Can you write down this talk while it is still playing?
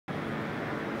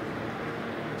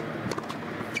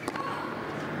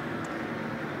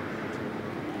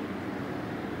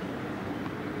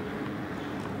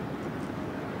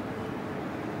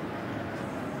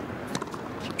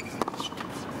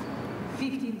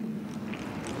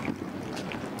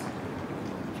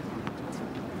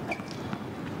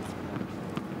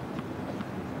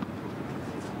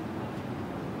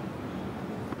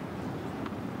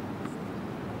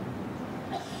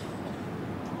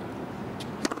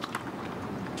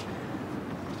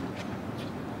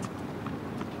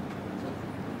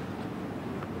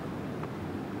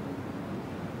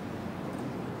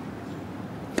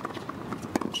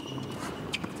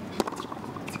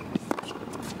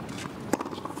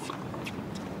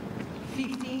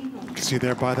can see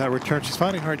there by that return. She's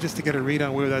finding hard just to get a read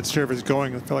on where that serve is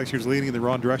going. I felt like she was leaning in the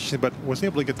wrong direction, but was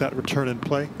able to get that return in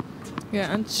play.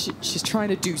 Yeah, and she's trying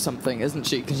to do something, isn't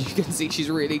she? Because you can see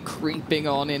she's really creeping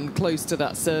on in close to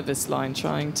that service line,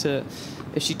 trying to,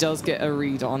 if she does get a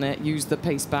read on it, use the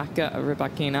pace back at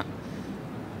Rybakina.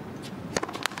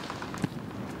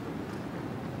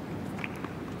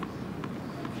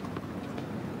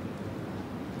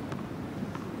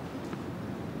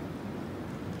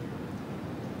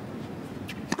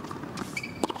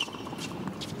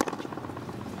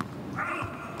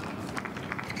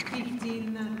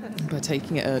 By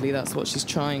taking it early, that's what she's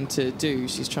trying to do.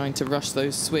 She's trying to rush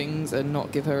those swings and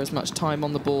not give her as much time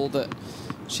on the ball that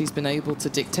she's been able to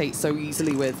dictate so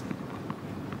easily with.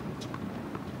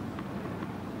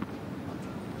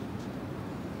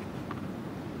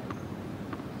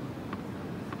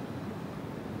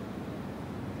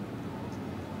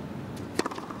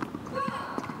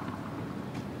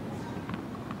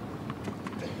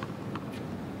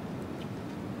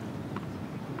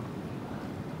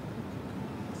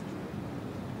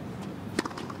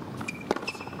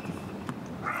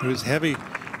 It was heavy.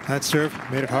 That serve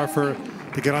made it hard for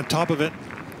her to get on top of it.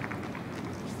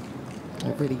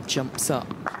 It really jumps up.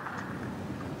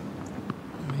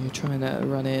 When you're trying to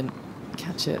run in,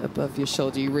 catch it above your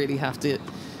shoulder, you really have to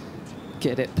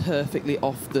get it perfectly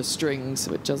off the string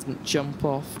so it doesn't jump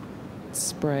off.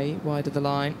 Spray wide of the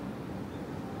line.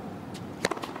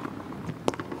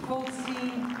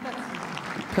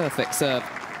 Perfect serve.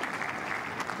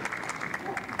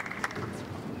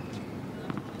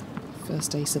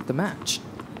 First ace of the match.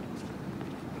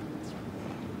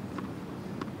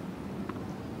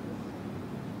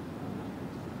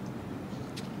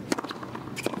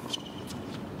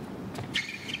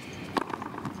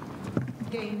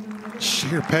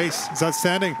 Sheer pace is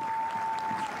outstanding.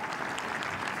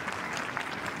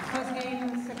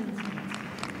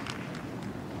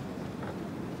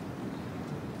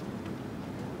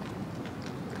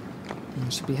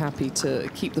 Should be happy to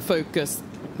keep the focus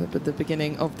at the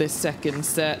beginning of this second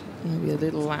set. Maybe a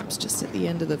little lapse just at the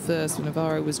end of the first when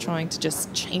Navarro was trying to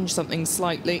just change something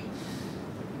slightly.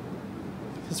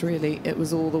 Because really, it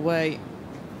was all the way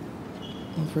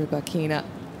with Rybakina.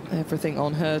 Everything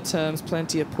on her terms,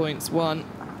 plenty of points won.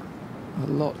 A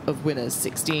lot of winners,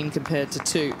 16 compared to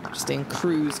 2. Just in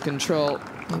cruise control,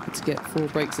 able to get 4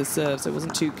 breaks of serve, so I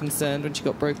wasn't too concerned when she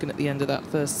got broken at the end of that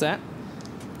first set.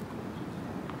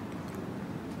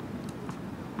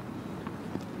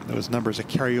 Those numbers are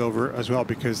carryover as well,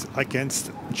 because against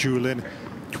Julin,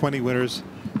 20 winners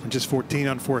and just 14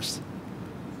 unforced.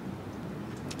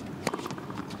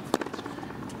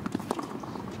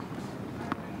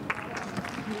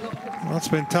 Well, it's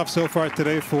been tough so far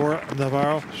today for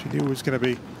Navarro. She knew it was going to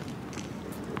be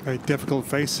very difficult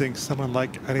facing someone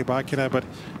like Rybakina, but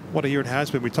what a year it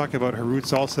has been. We talk about her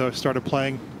roots also. Started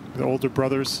playing with older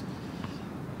brothers.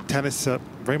 Tennis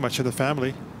very much in the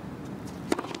family.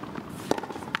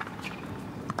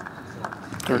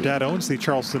 Her dad owns the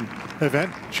Charleston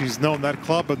event. She's known that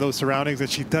club and those surroundings, and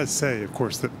she does say, of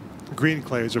course, that green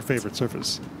clay is her favorite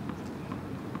surface.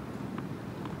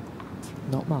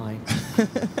 Not mine.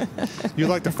 You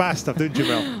liked the fast stuff, didn't you,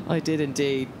 Mel? I did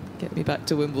indeed. Get me back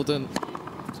to Wimbledon.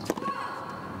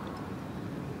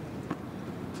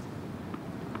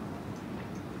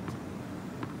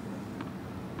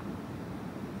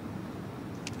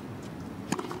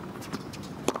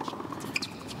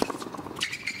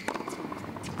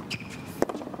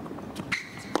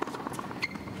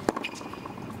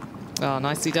 Oh,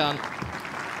 nicely done.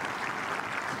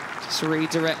 Just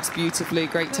redirects beautifully,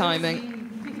 great timing.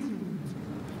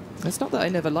 It's not that I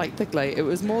never liked the clay, it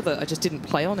was more that I just didn't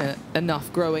play on it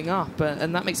enough growing up,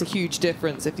 and that makes a huge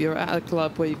difference if you're at a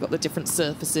club where you've got the different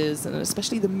surfaces, and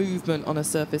especially the movement on a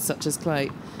surface such as clay.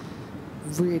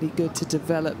 Really good to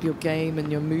develop your game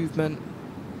and your movement.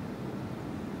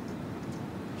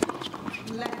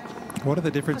 What are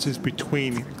the differences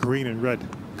between green and red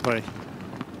clay?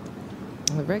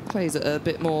 The red clay is a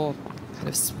bit more kind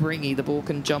of springy. The ball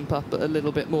can jump up a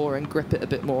little bit more and grip it a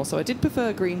bit more. So I did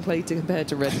prefer green clay compared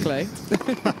to red clay.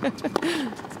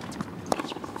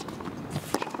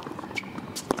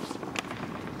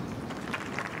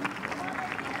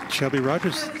 Shelby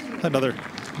Rogers, another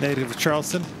native of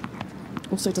Charleston.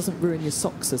 Also doesn't ruin your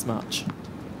socks as much.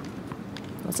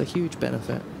 That's a huge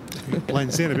benefit. It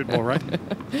blends in a bit more, right?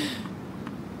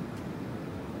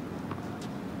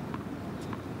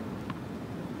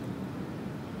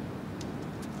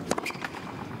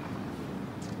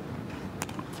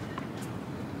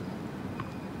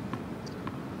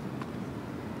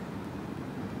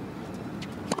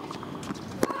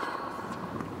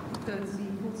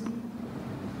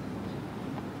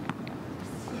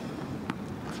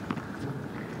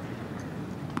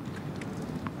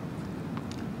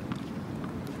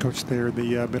 coach there in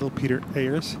the middle, Peter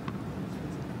Ayers.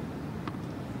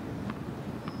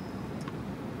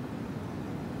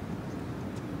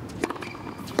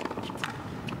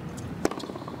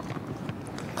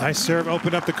 Nice serve,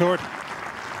 open up the court.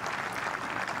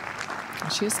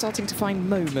 She is starting to find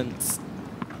moments,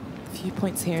 a few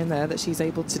points here and there that she's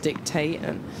able to dictate,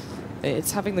 and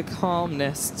it's having the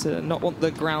calmness to not want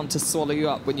the ground to swallow you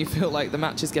up when you feel like the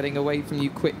match is getting away from you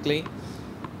quickly.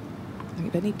 I think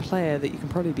if any player that you can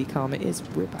probably be calm, it is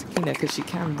Rybakina, because she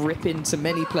can rip into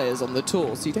many players on the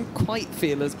tour, so you don't quite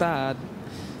feel as bad.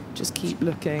 Just keep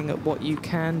looking at what you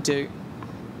can do.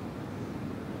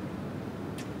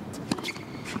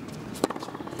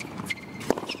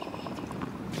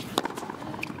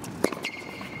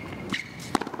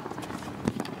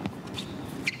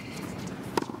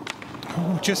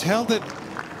 Oh, just held it.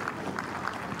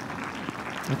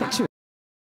 I think she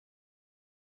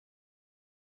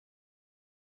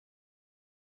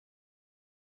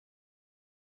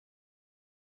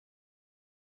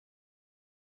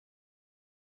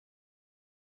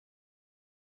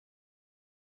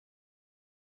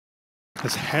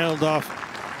has held off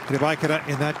Rybakina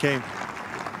in that game.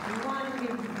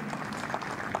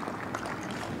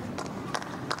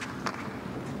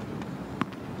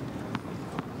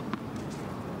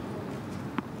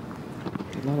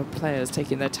 A lot of players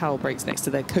taking their towel breaks next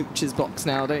to their coach's box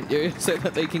now, don't you? So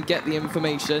that they can get the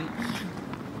information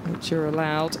which you're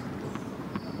allowed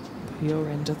for your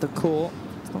end of the court,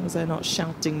 as long as they're not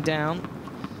shouting down.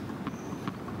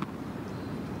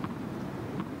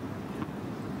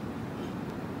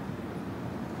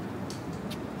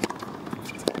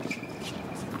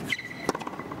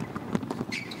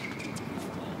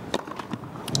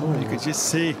 Oh, you could just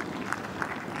see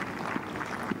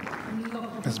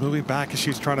it's moving back as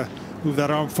she's trying to move that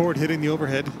arm forward, hitting the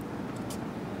overhead.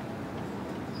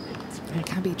 It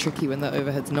can be tricky when the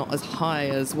overhead's not as high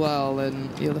as well,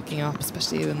 and you're looking up,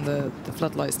 especially when the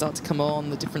floodlights start to come on,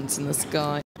 the difference in the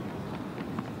sky.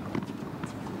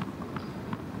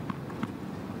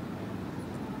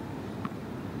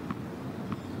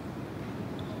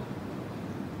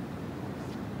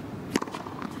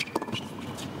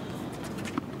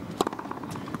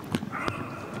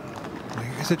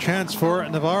 Here's a chance for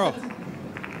Navarro.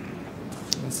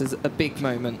 This is a big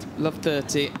moment. Love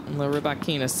 30 on the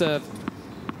Rybakina serve.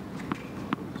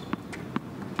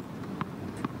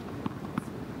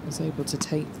 Was able to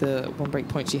take the one break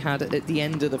point she had at the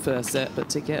end of the first set, but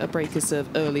to get a breaker serve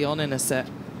early on in a set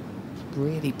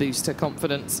really boost her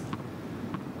confidence.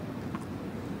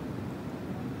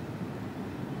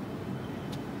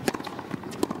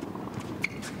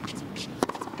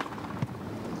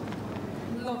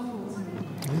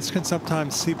 This can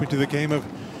sometimes seep into the game of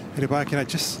Rybakina.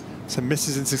 Just some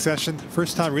misses in succession.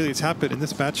 First time really it's happened in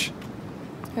this match.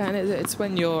 Yeah, and it's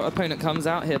when your opponent comes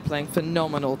out here playing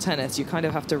phenomenal tennis, you kind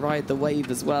of have to ride the wave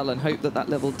as well and hope that that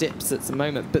level dips at some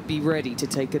moment, but be ready to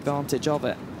take advantage of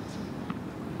it.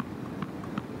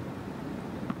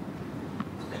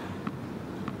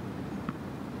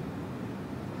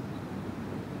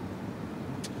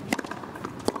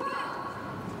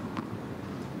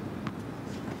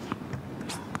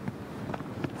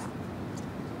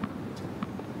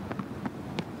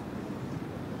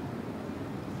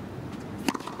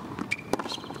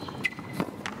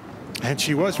 And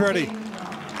she was ready,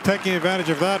 taking advantage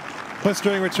of that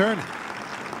blistering return.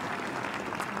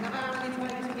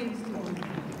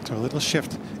 So a little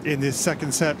shift in this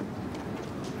second set.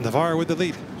 Navarro with the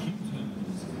lead.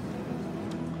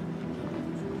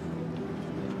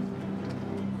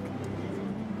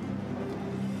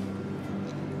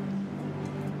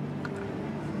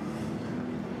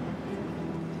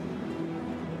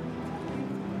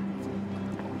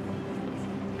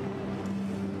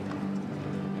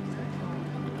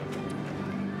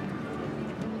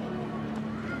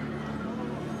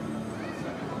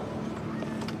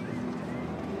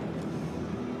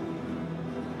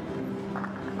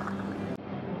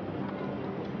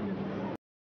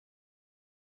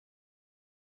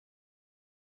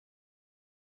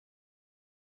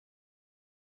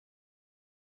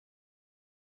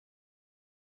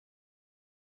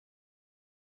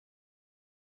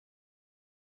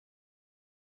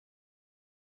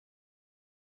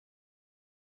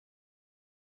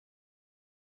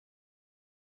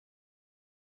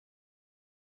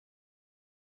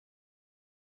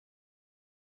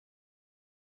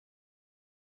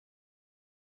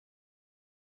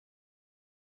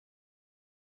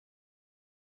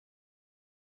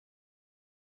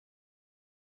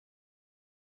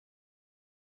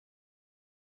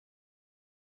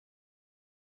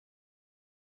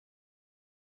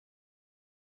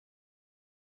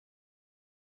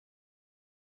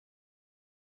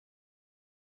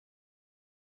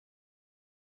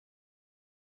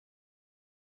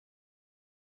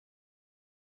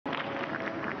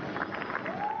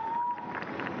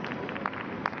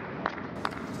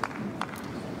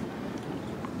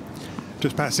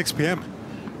 just past 6 p.m.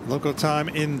 local time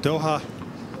in Doha.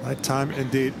 Night time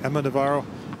indeed. Emma Navarro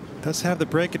does have the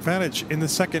break advantage in the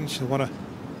second. She'll want to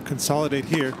consolidate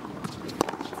here.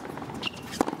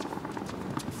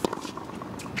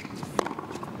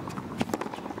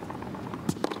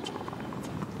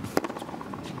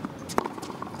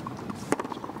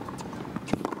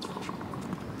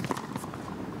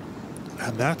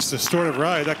 And that's the sort of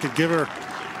ride that could give her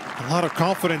a lot of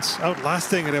confidence,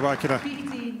 outlasting Rybakina.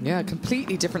 Yeah,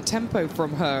 completely different tempo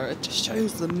from her. It just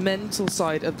shows the mental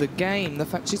side of the game. The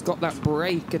fact she's got that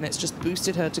break, and it's just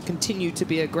boosted her to continue to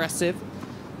be aggressive,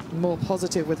 more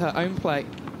positive with her own play.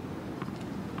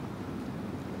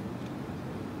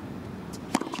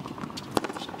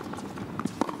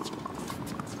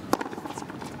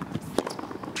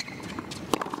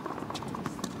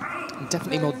 And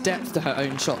definitely more depth to her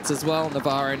own shots as well,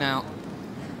 Navarro now.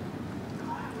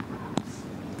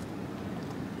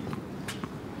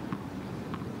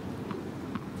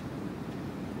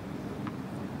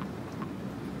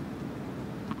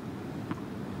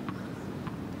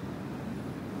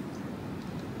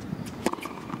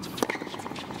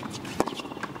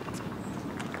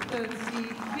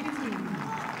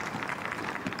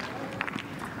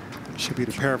 Should be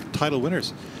the pair of title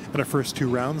winners in our first 2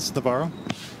 rounds. Navarro,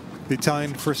 the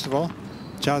Italian, first of all,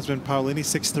 Jasmine Paolini,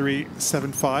 6'3",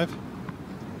 7'5".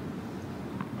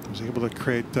 Was able to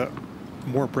create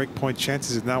more breakpoint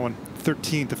chances in that one,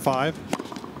 13-5.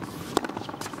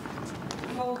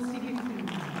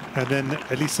 And then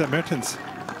Elisa Mertens,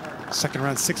 second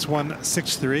round, 6'1",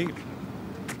 6'3".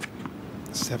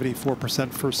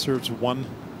 74% first serves won.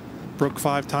 Broke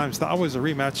 5 times. That was a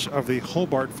rematch of the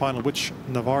Hobart final, which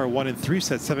Navarro won in 3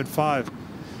 sets, 7-5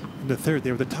 in the third.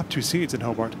 They were the top 2 seeds in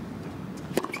Hobart.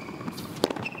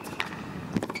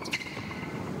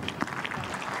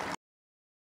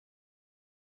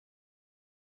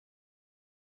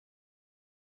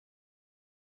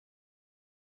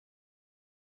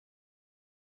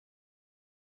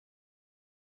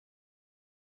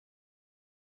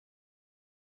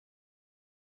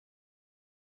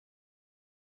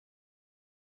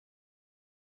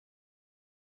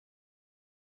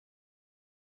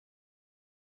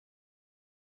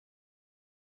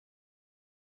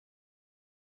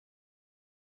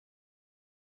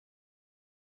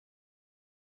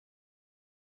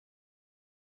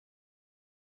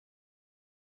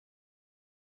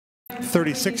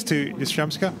 .36 to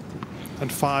Jastrzębska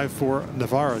and 5 for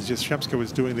Navarro. Jastrzębska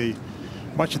was doing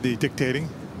much of the dictating,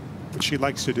 which she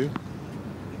likes to do.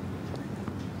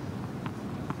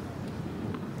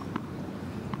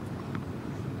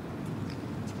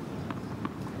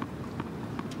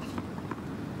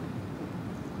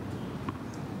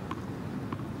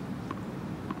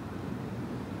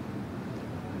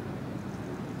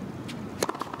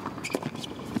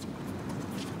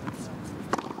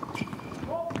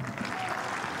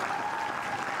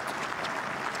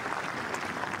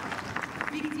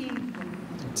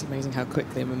 It's amazing how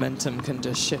quickly momentum can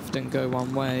just shift and go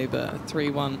one way, but a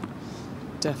 3-1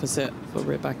 deficit for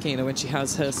Rybakina when she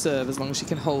has her serve, as long as she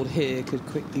can hold here, could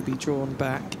quickly be drawn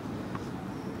back.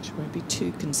 She won't be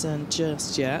too concerned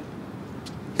just yet.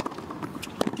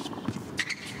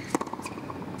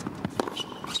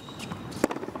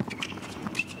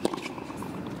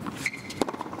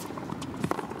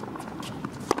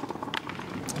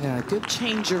 Yeah, good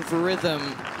change of rhythm.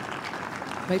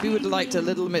 Maybe would have liked a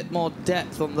little bit more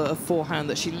depth on the forehand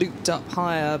that she looped up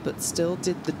higher, but still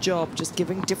did the job, just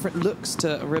giving different looks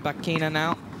to Rybakina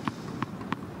now.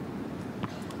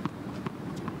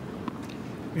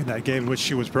 In that game in which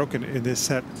she was broken in this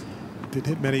set, did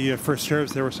hit many first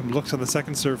serves. There were some looks on the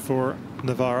second serve for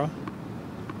Navarro.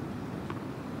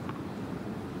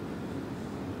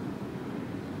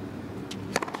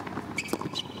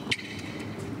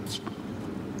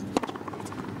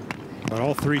 But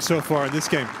all 3 so far in this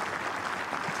game.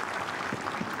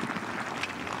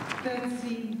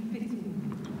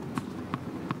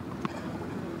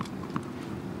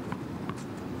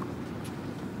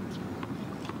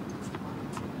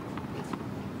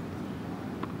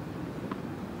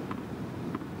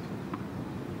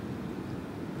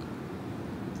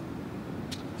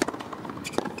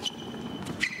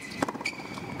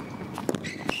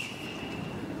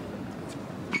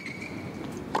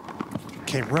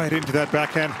 Came right into that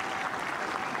backhand.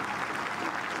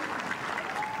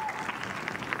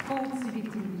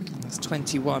 That's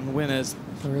 21 winners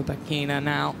for Rybakina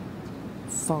now.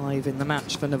 5 in the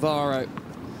match for Navarro.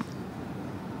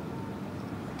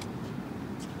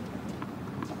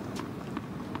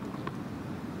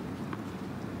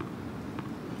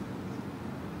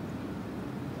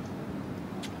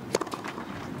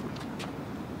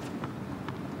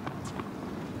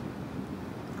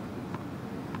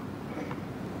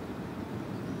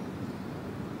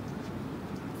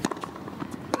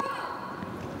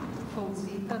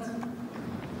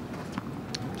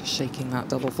 Just shaking that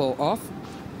double fault off.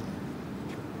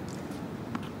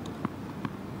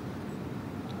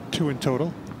 2 in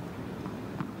total.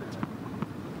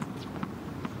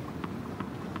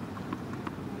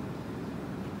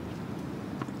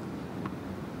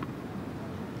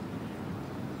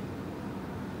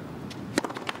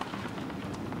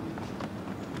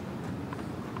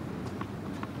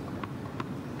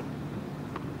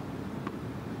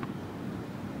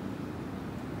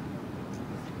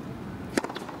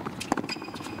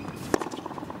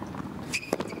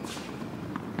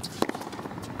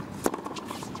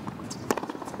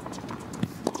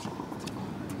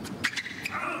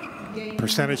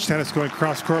 Percentage tennis going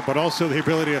cross court, but also the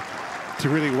ability to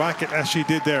really whack it as she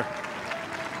did there.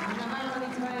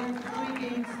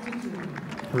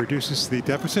 Reduces the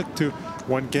deficit to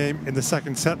 1 game in the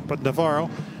second set, but Navarro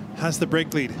has the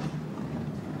break lead.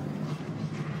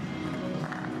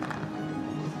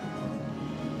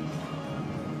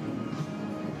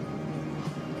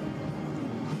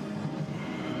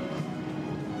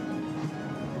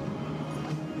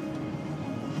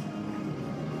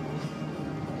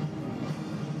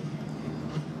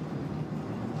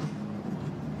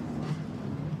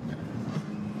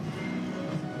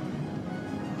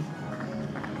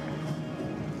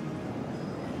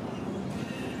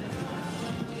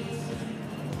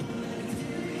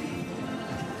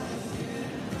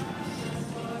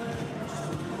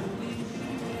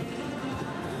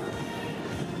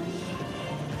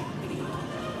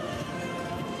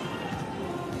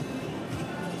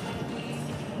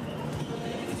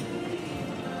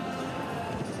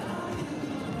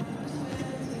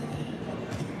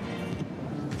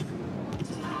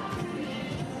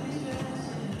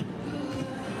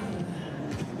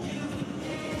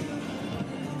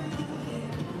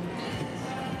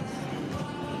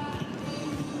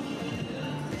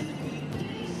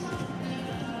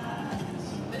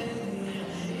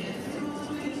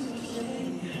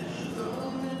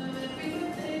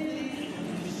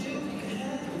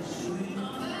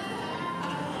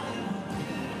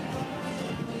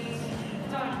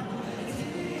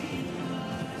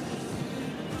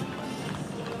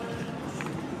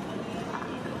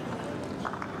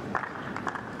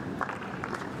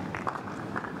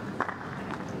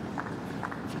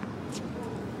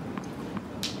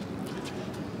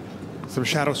 Some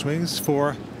shadow swings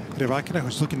for Rybakina,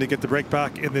 who's looking to get the break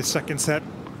back in this second set.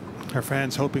 Her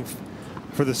fans hoping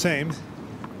for the same.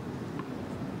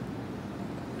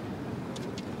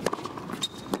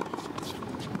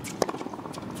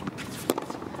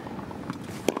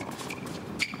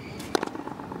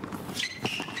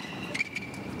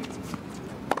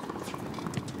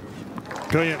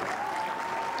 Brilliant.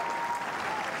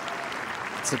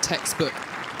 It's a textbook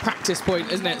practice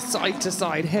point, isn't it? Side to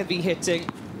side, heavy hitting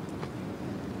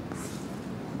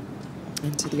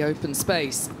into the open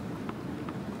space.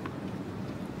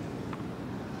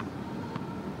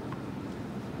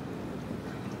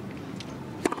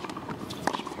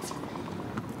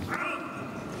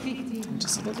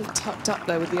 Just a little tucked up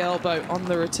there with the elbow on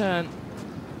the return.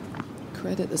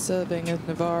 Credit the serving of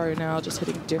Navarro now, just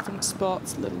hitting different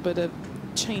spots, a little bit of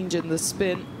change in the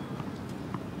spin.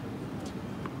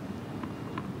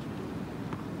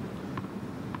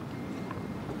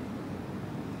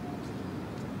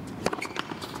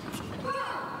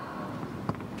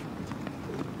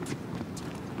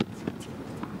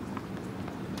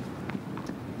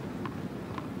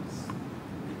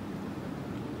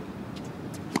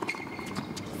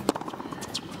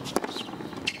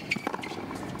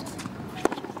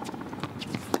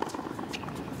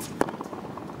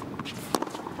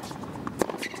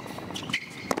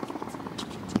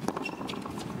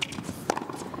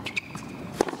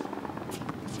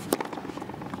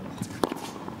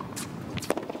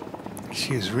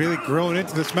 She has really grown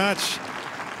into this match,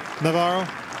 Navarro.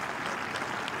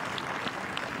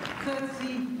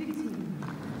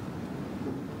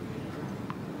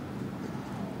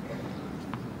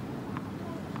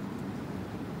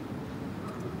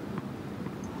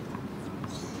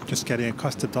 Just getting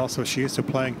accustomed also, she is to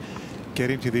playing,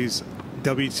 getting to these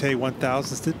WTA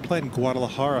 1000s. Did play in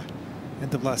Guadalajara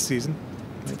end of last season,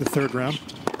 made the third round.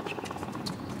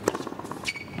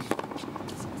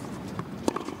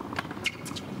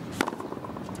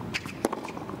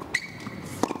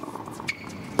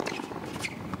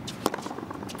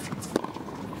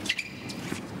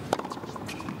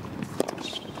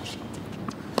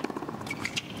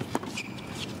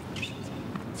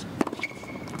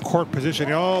 Court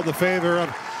position, all the favor of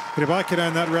Rybakina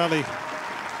in that rally.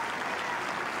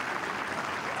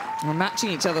 We're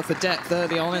matching each other for depth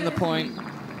early on in the point.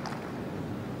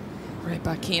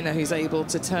 Rybakina, who's able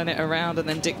to turn it around and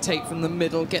then dictate from the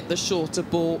middle, get the shorter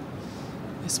ball.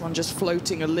 This one just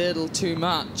floating a little too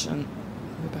much, and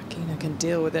Rybakina can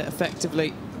deal with it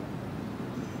effectively.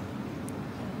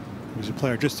 There's a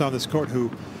player just on this court who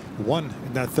won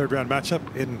in that third round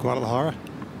matchup in Guadalajara,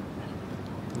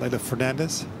 Elena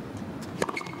Fernandez.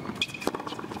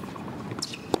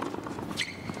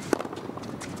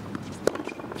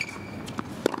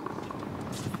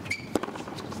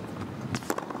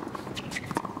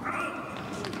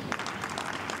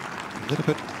 A little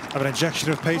bit of an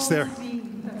injection of pace there.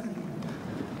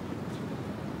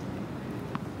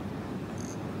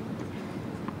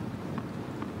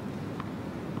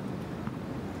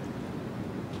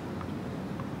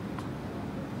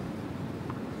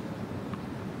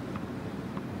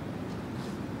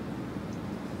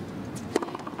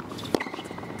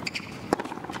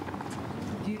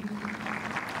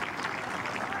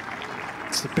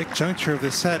 It's a big juncture of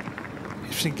this set.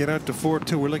 If she can get out to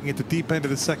 4-2, we're looking at the deep end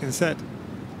of the second set.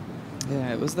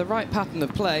 Yeah, it was the right pattern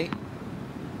of play.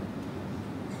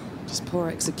 Just poor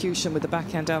execution with the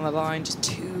backhand down the line, just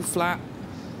too flat.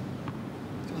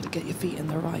 Got to get your feet in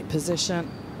the right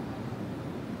position.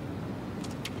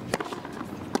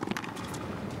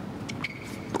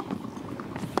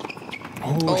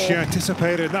 Oh, she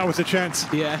anticipated. That was a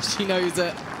chance. Yeah, she knows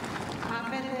it.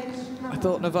 I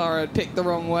thought Navarro had picked the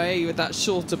wrong way with that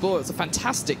shorter ball. It's a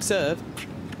fantastic serve.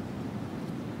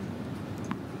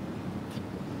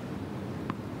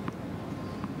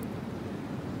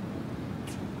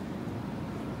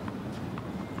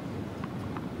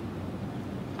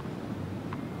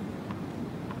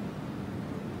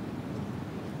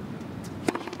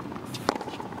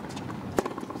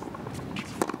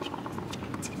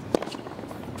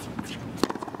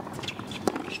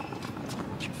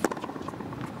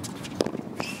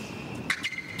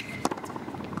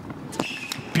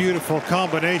 Beautiful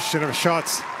combination of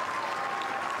shots.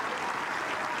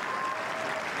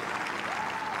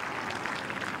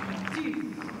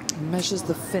 Measures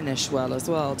the finish well as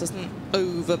well. Doesn't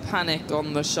over panic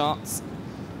on the shots.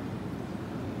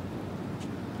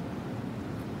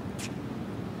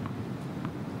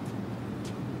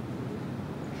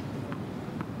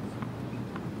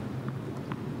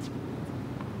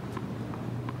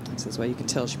 This is where you can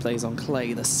tell she plays on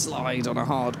clay, the slide on a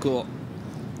hard court.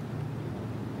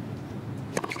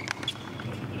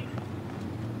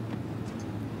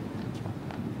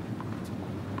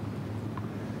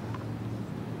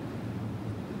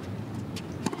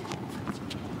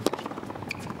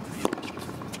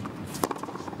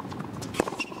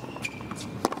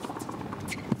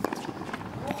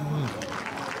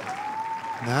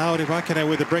 Now Rybakina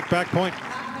with the break back point.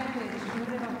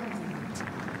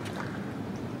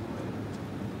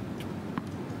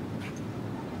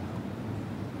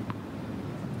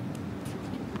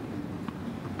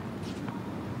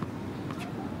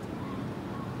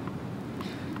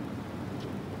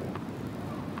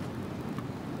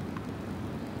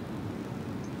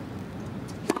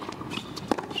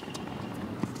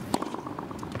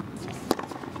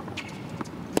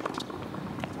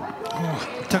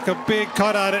 Took a big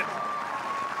cut at it.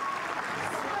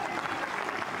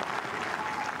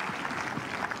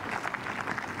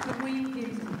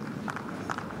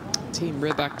 Team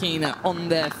Rybakina on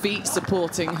their feet,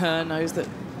 supporting her, knows that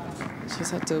she's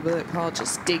had to work hard,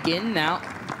 just dig in now.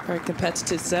 Very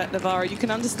competitive set. Navarro, you can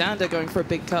understand her going for a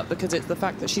big cut because it's the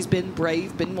fact that she's been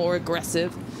brave, been more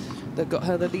aggressive, that got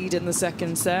her the lead in the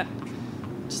second set.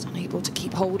 Just unable to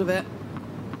keep hold of it.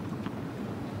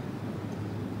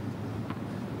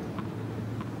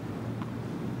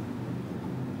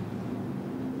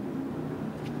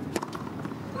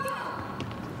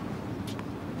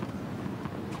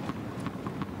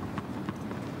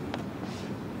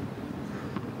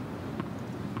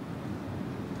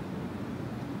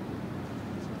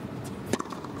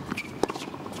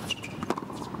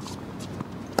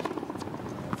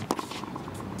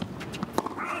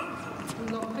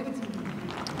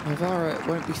 Navarro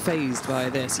won't be phased by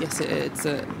this. Yes, it's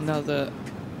another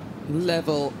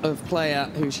level of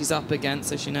player who she's up against,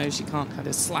 so she knows she can't kind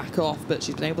of slack off, but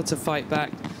she's been able to fight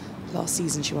back. Last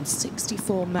season, she won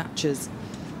 64 matches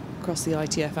across the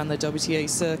ITF and the WTA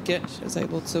circuit. She was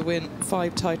able to win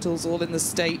 5 titles, all in the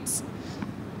States.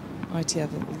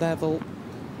 ITF level,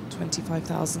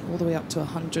 25,000 all the way up to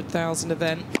 100,000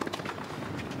 event.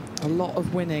 A lot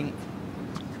of winning.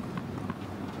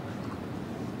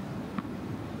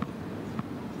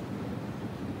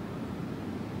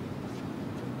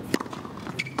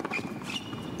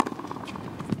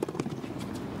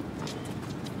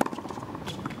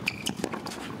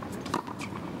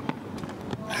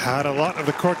 Had a lot of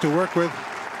the court to work with.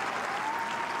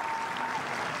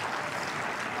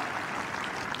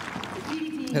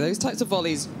 Yeah, those types of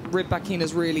volleys,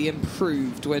 Rybakina's really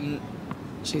improved when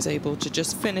she's able to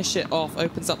just finish it off,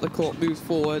 opens up the court, moves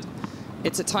forward.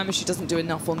 It's a time if she doesn't do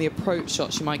enough on the approach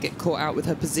shot, she might get caught out with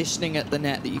her positioning at the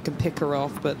net that you can pick her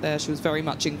off, but there she was very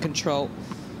much in control.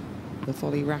 The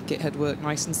volley racket head work,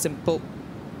 nice and simple.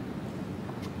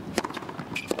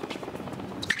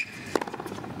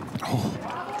 Oh.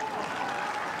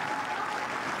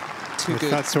 Too With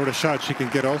good. that sort of shot she can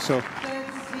get also.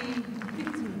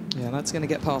 Yeah, that's going to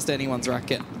get past anyone's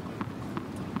racket.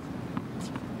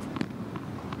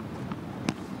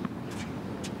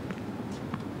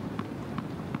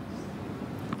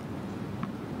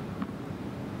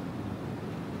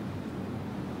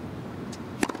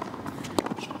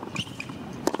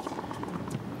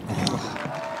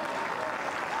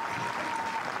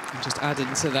 Just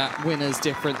adding to that winner's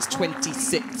difference,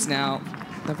 26 now.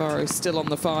 Navarro still on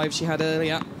the 5 she had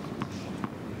earlier.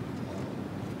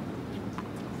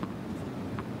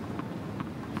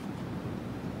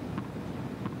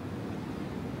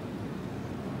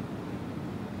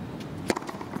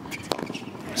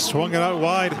 Swung it out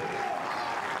wide.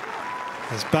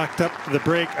 Has backed up the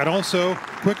break and also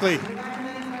quickly.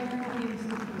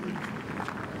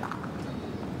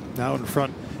 Now in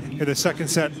front in the second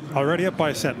set, already up by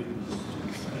a set.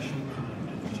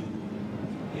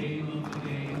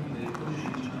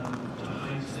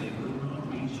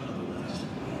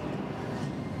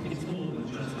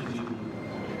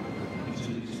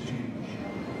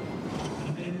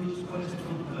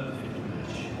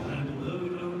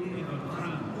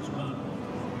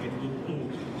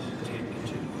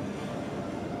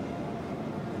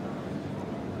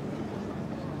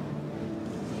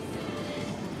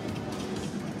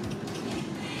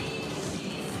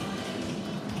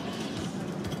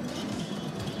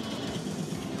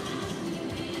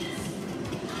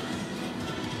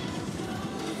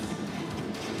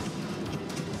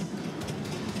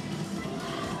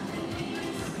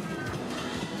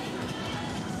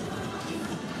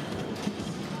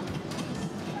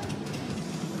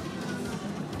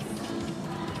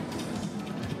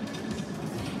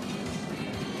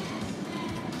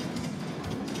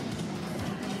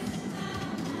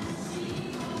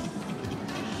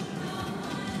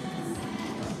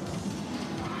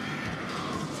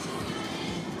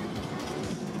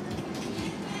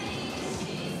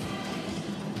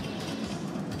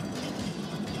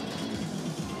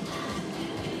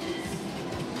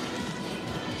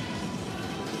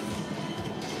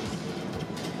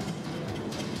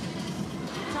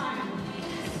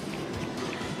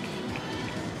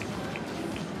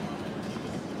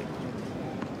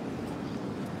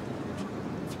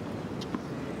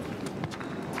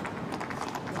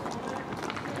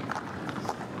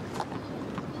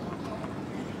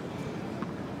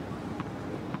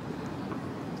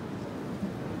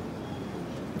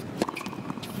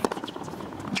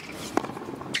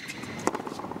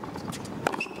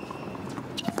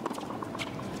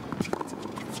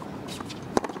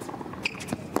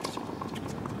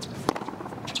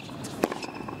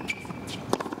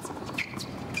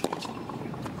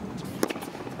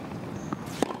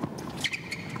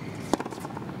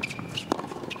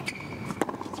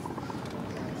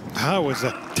 That was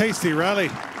a tasty rally.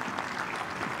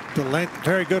 The length,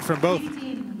 very good from both.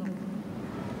 And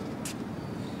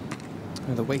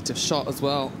the weight of shot as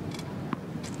well.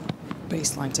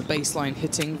 Baseline to baseline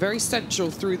hitting, very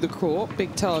central through the court,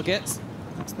 big targets.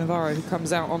 That's Navarro who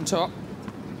comes out on top.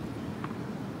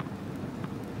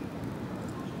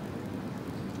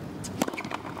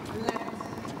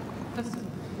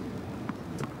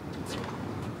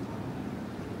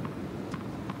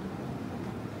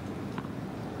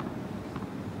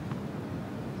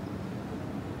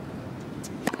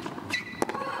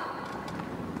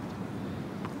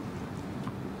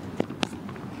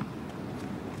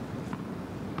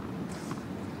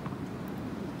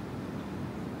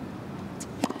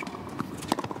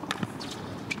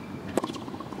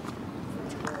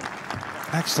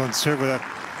 Excellent serve with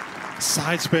a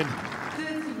side spin.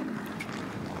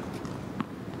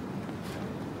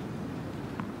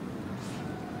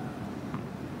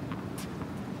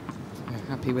 They're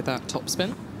happy with that top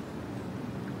spin.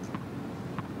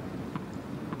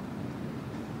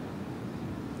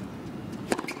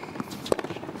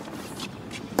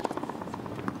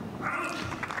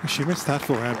 She missed that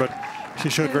forehand, but she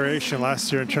showed variation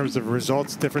last year in terms of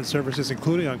results, different services,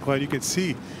 including on clay. You can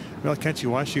see, well, can't you,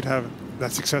 why she'd have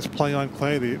that success playing on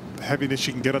clay, the heaviness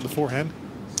she can get on the forehand.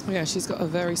 Yeah, she's got a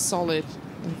very solid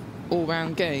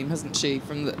all-round game, hasn't she,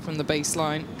 from the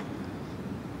baseline.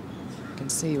 You can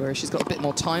see where she's got a bit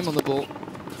more time on the ball.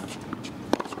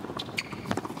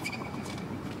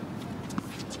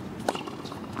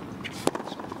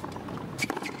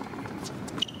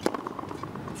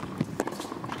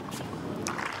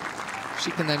 She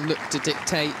can then look to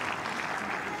dictate.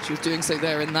 She was doing so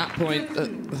there in that point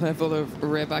at the level of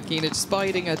Rybakina, just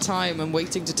biding her time and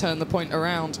waiting to turn the point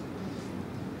around.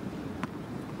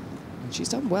 And she's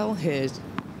done well here,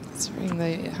 considering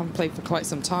they haven't played for quite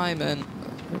some time, and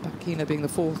Rybakina being the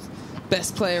 4th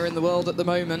best player in the world at the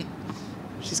moment.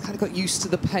 She's kind of got used to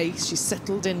the pace. She's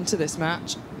settled into this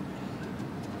match.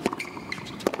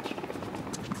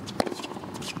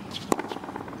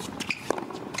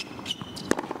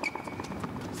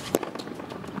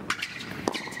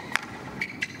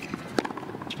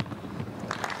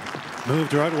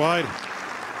 Moved her out wide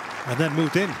and then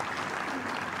moved in.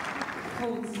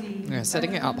 Yeah,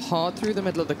 setting it up hard through the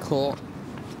middle of the court.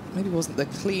 Maybe wasn't the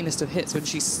cleanest of hits when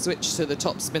she switched to the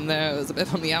topspin there. It was a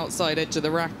bit on the outside edge of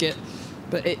the racket,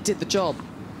 but it did the job.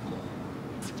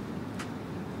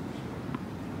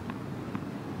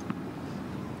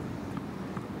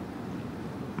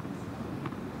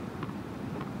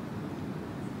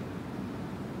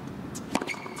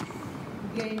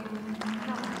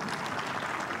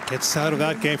 Gets out of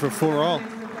that game for 4-all.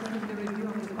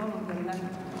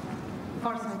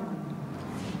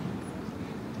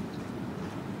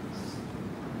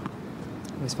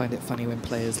 I always find it funny when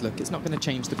players look. It's not going to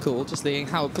change the call, just seeing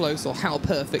how close or how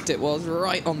perfect it was,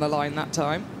 right on the line that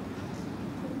time.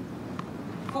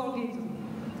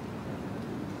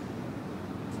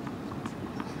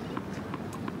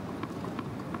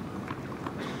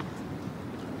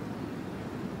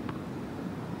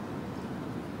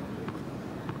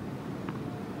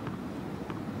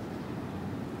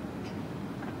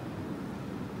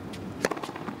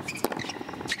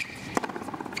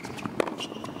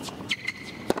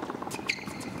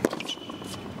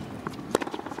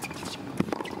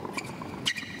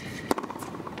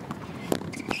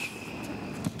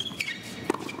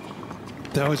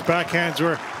 Those backhands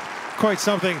were quite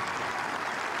something.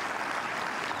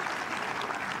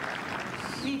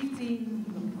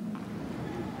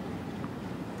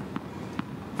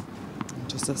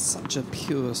 Just such a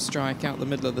pure strike out the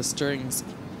middle of the strings.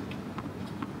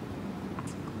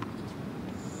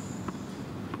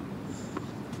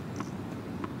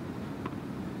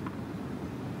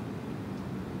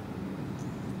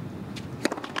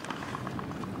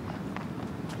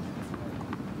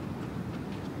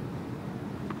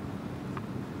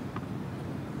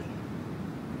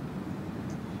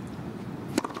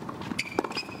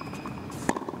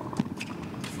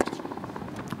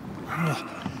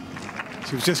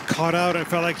 She was just caught out. I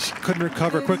felt like she couldn't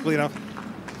recover quickly enough.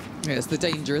 Yeah, it's the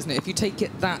danger, isn't it? If you take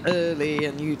it that early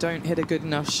and you don't hit a good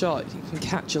enough shot, you can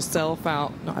catch yourself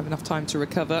out, not have enough time to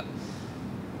recover.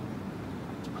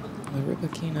 The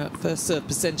Rybakina first serve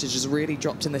percentage has really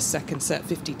dropped in this second set,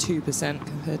 52%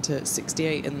 compared to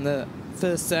 68% in the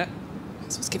first set.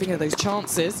 So it's giving her those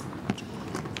chances.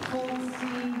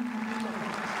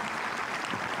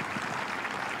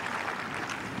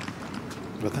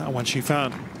 But that one she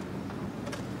found.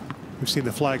 We've seen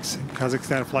the flags,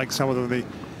 Kazakhstan flags, some of them in the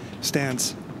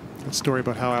stands. A story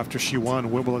about how after she won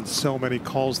Wimbledon, so many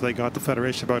calls they got the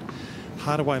federation about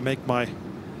how do I make my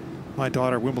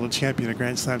daughter Wimbledon champion, a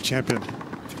Grand Slam champion.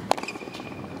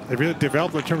 They've really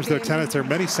developed in terms of their tennis. There are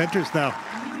many centers now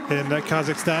in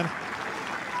Kazakhstan.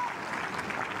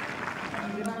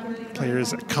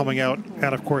 Players coming out,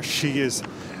 and of course she is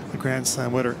the Grand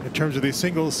Slam winner. In terms of these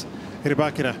singles,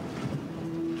 Rybakina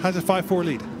has a 5-4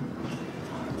 lead.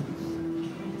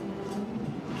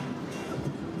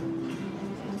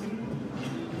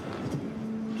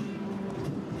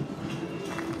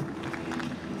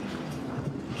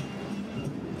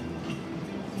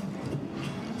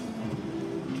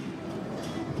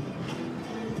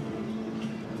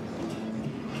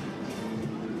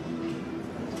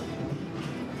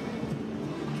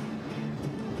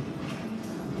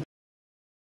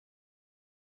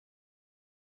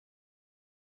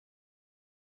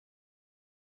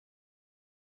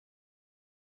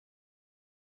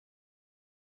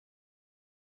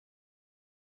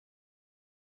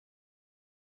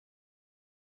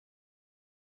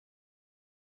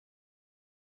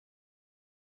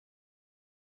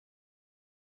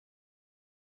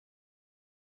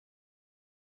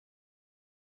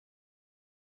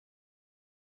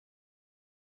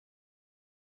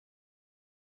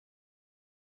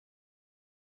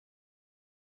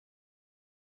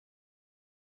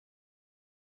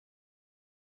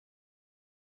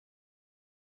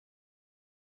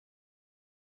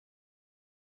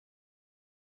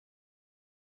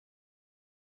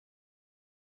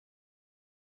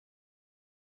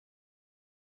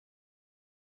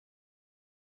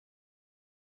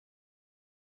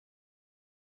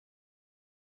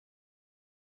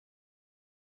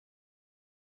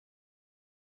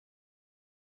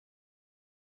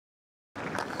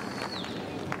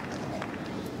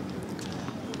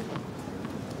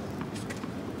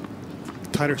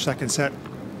 tighter second set.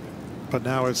 But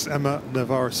now it's Emma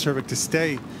Navarro serving to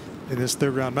stay in this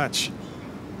third round match.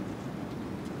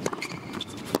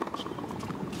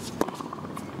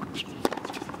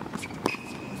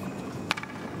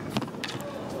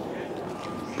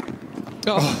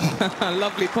 Oh,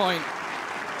 lovely point.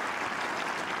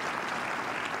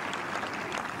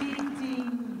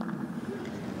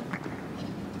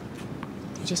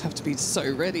 You just have to be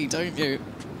so ready, don't you?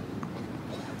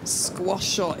 Squash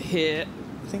shot here,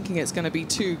 thinking it's going to be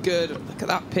too good. Look at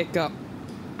that pickup.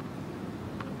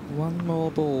 One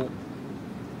more ball.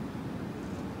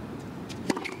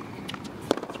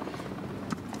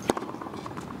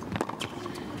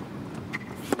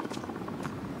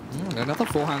 Another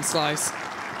forehand slice.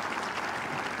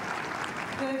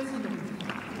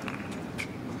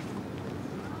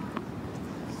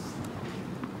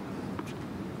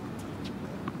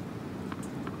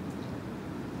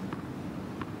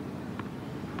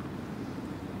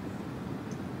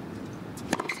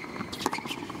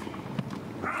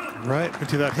 Right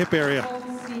into that hip area.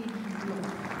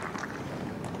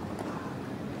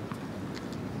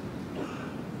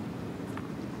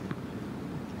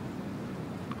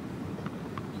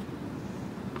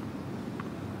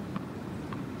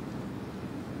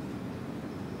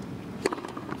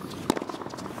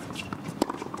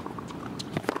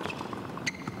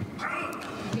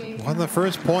 On the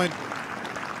first point,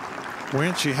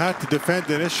 when she had to defend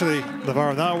initially,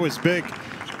 Navarro, that was big.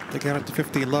 They got up to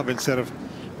 15 love instead of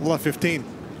 15,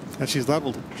 and she's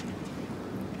leveled.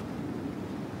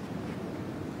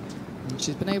 And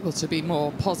she's been able to be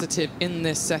more positive in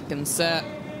this second set.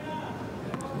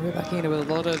 Rybakina with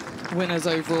a lot of winners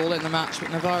overall in the match,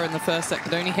 but Navarro in the first set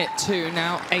could only hit 2,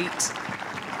 now 8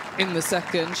 in the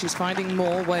second. She's finding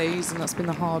more ways, and that's been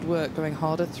the hard work, going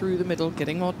harder through the middle,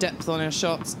 getting more depth on her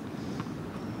shots.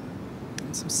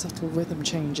 And some subtle rhythm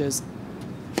changes.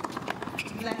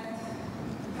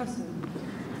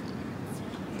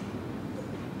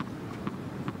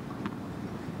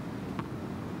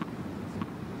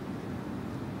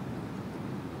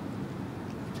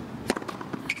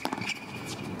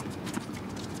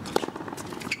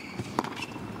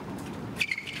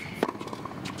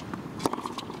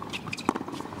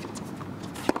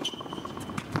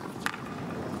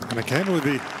 And again with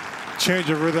the change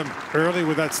of rhythm early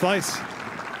with that slice.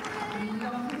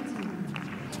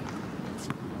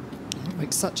 It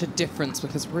makes such a difference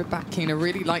because Rybakina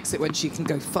really likes it when she can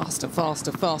go faster,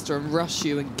 faster, faster and rush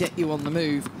you and get you on the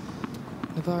move.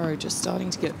 Navarro just starting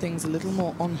to get things a little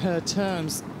more on her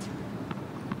terms.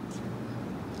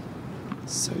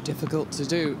 So difficult to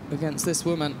do against this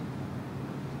woman.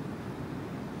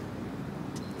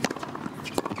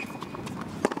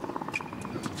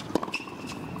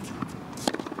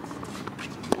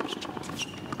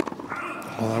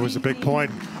 Well, that was a big point.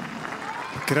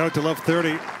 Get out to love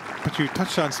 30. But you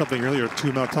touched on something earlier,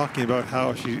 too, Mel, talking about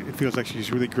how it feels like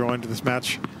she's really growing to this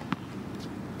match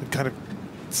and kind of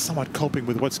somewhat coping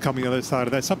with what's coming on the other side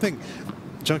of that. Something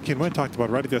Jung Kyun-Won talked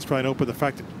about right at the Australian Open, the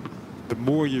fact that the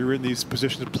more you're in these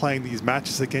positions playing these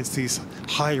matches against these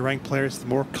high-ranked players, the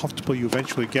more comfortable you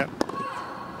eventually get.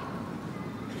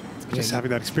 Just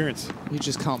having that experience. You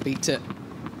just can't beat it.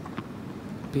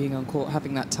 Being on court,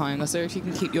 having that time. So if you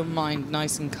can keep your mind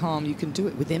nice and calm, you can do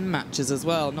it within matches as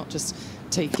well, not just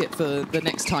take it for the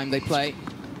next time they play.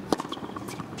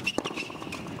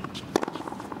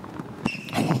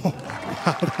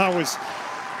 Oh, that was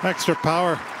extra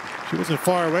power. She wasn't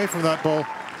far away from that ball.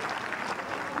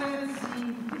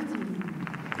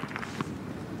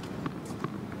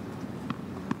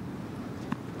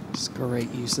 Just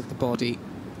great use of the body.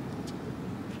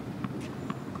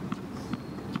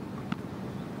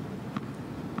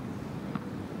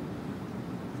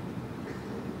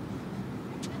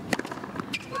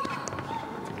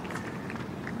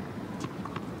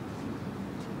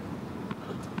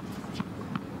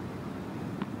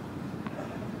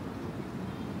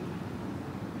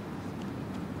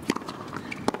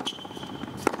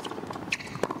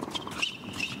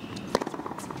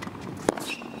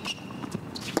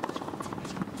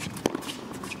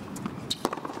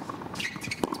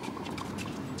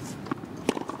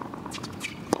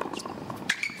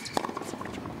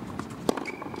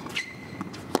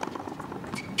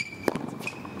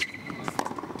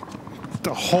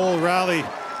 The whole rally,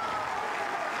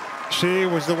 she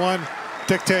was the one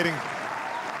dictating.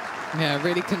 Yeah,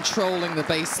 really controlling the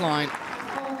baseline.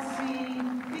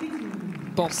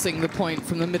 Bossing the point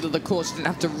from the middle of the court. She didn't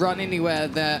have to run anywhere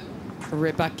there.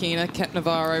 Rybakina kept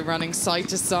Navarro running side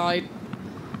to side,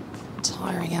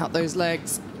 tiring out those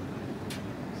legs.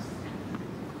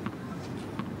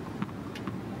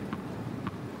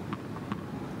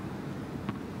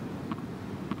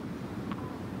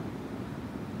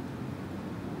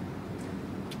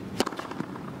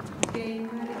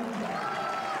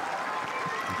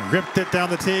 Ripped it down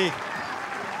the tee.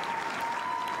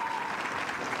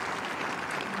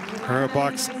 Her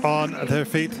box on their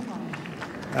feet.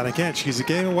 And again, she's a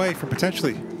game away from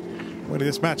potentially winning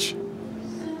this match.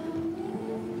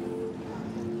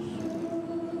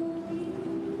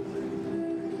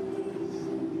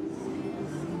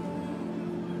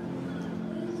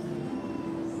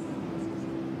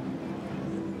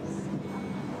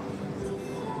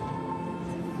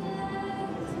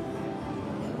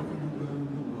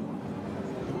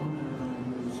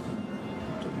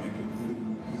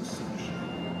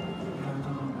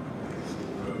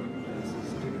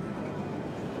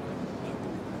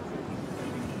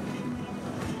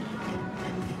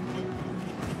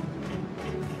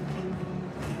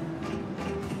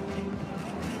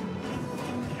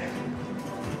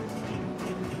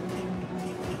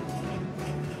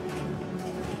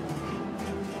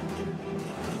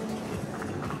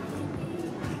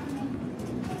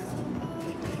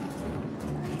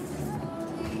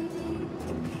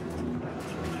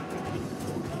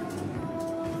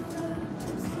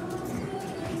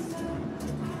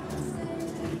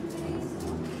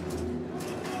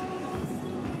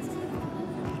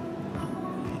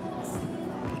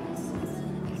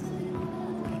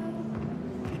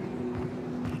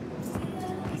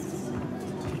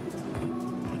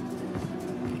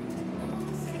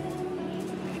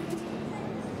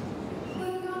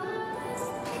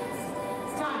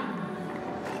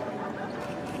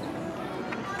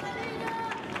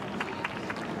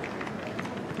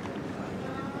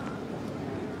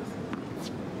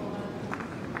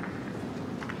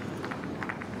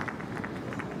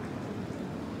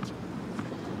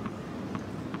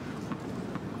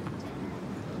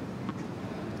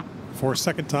 For a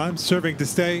second time, serving to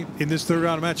stay in this third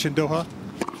round match in Doha.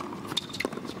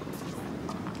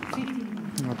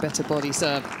 A better body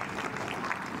serve.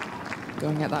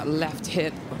 Going at that left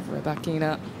hip of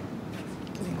Rybakina.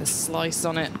 Getting the slice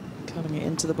on it, cutting it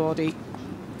into the body.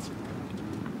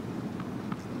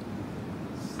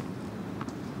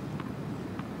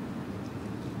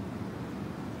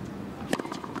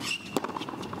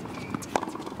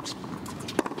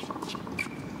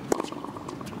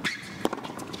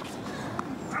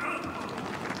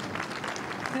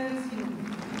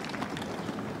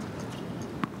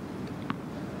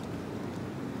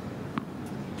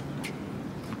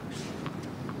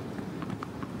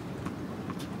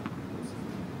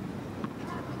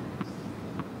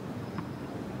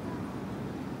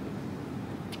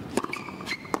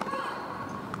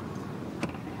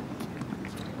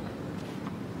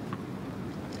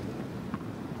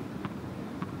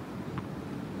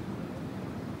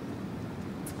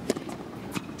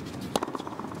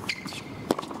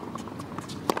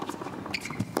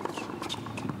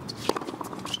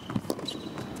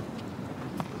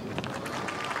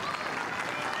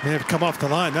 May have come off the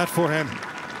line, that forehand.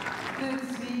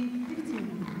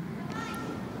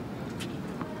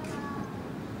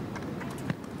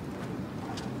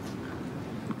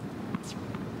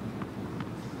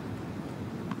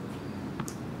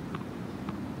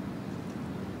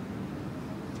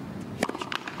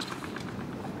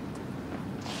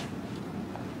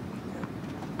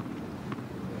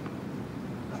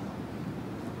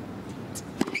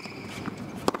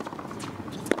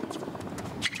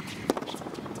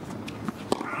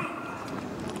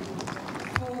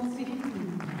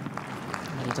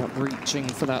 Ended up reaching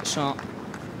for that shot.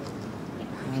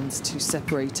 Hands too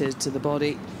separated to the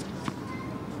body.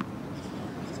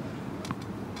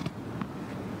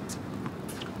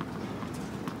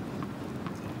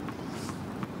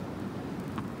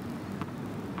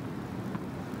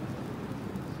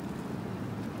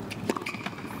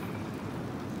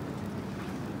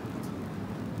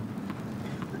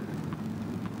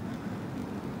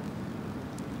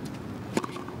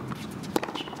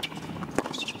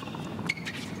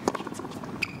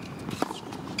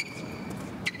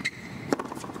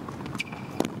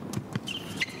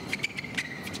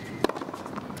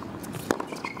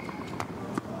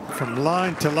 From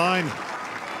line to line.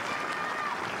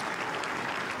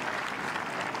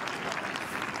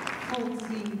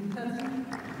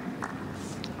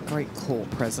 Great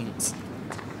court presence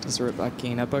does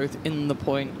Rybakina, both in the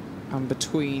point and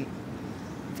between.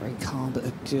 Very calm, but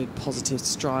a good positive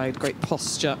stride, great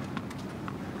posture.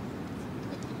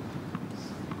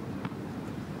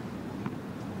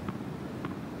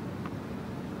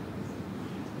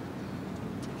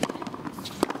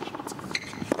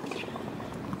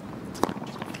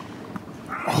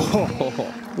 Oh,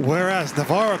 whereas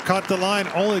Navarro caught the line,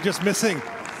 only just missing.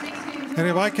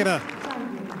 Rybakina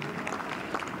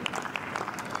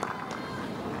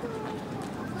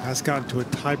has gotten to a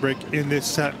tiebreak in this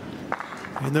set.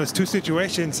 In those two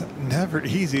situations, never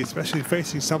easy, especially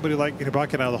facing somebody like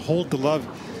Rybakina to hold the love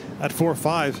at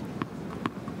 4-5.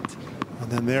 And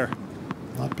then there,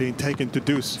 not being taken to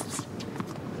deuce.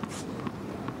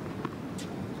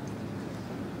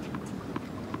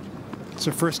 It's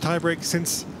her first tiebreak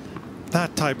since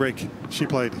that tiebreak she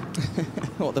played.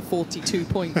 What, the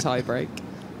 42-point tiebreak?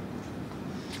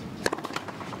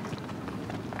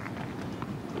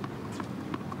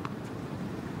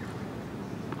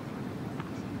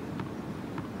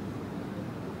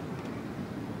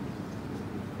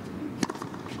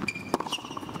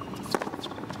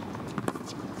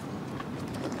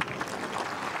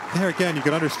 There again, you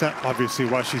can understand obviously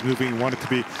why she's moving, wanted to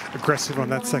be aggressive on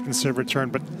that second serve return,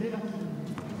 but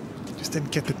just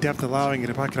didn't get the depth allowing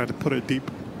Rybakina to put it deep.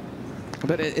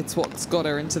 But it's what's got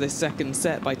her into this second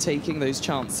set by taking those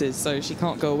chances, so she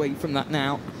can't go away from that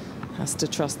now. Has to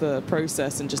trust the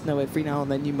process and just know every now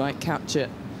and then you might catch it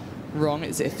wrong,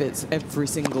 as if it's every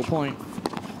single point.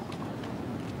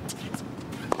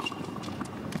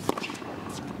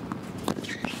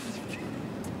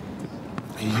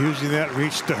 Using that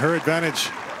reach to her advantage.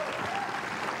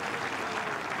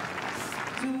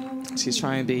 She's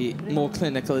trying to be more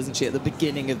clinical, isn't she, at the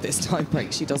beginning of this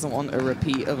tiebreak? She doesn't want a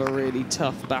repeat of a really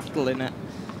tough battle in it.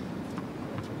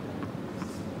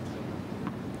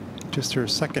 Just her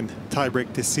second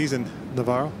tiebreak this season,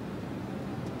 Navarro.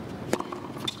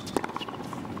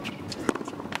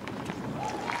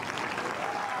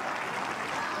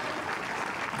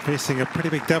 Facing a pretty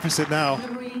big deficit now.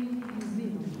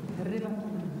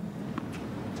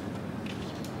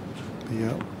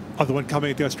 The other one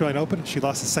coming at the Australian Open. She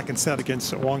lost the second set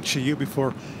against Wang Qiyu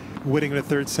before winning the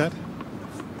third set.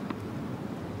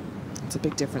 It's a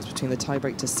big difference between the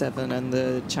tiebreak to 7 and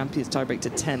the champions tiebreak to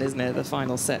 10, isn't it? The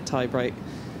final set tiebreak.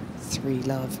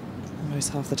 3-love,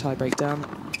 almost half the tiebreak down.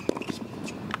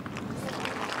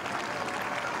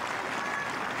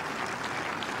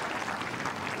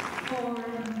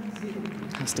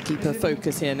 Has to keep her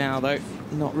focus here now, though,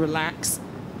 not relax.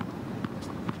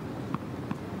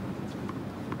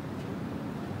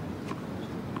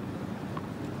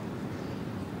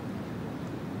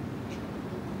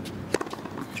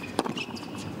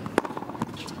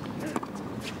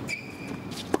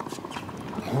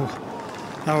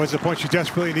 That was the point she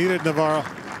desperately needed, Navarro.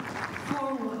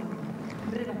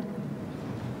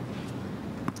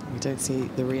 We don't see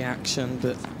the reaction,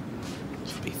 but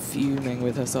she'll be fuming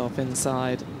with herself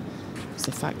inside. It's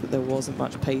the fact that there wasn't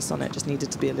much pace on it, just needed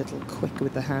to be a little quicker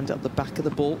with the hand up the back of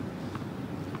the ball.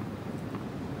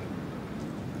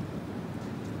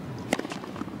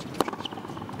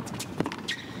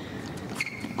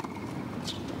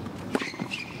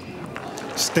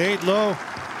 Stayed low.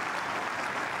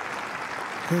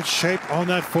 Good shape on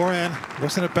that forehand.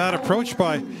 Wasn't a bad approach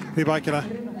by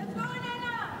Rybakina.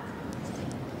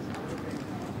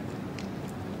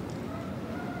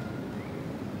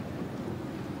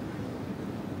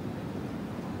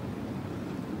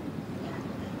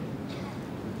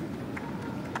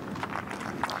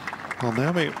 Well,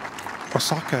 Naomi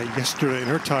Osaka yesterday in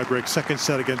her tiebreak, second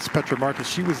set against Petra Martin,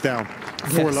 she was down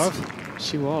 4-love. Yes,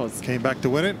 she was. Came back to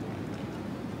win it.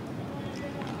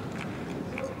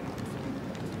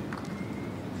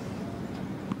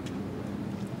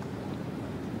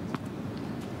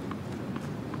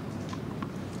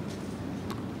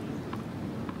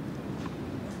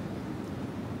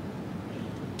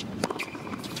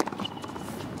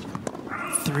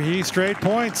 Three straight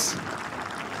points.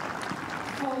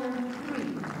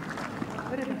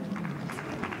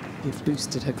 You've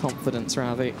boosted her confidence,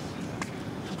 Ravi.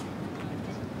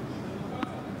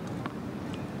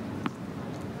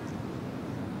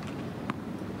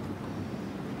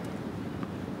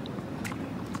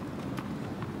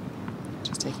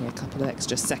 Just taking a couple of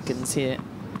extra seconds here.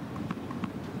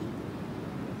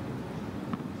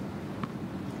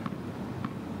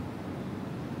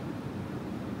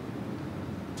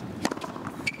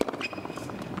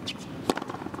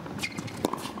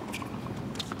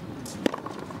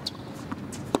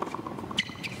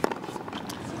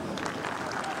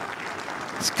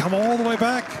 Come all the way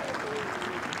back.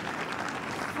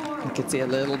 You could see a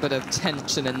little bit of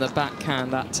tension in the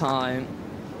backhand that time.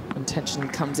 When tension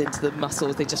comes into the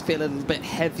muscles, they just feel a little bit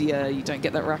heavier. You don't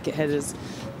get that racket head as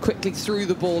quickly through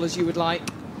the ball as you would like.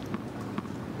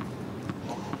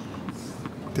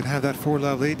 Didn't have that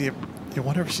 4-love lead. You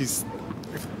wonder if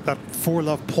that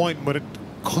 4-love point, but it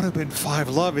could have been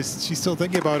 5-love. Is she still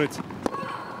thinking about it?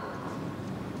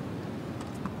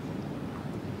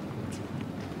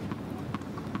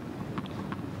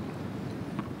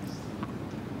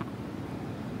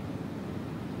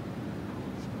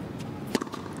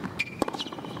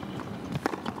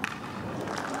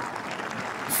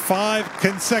 5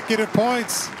 consecutive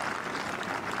points.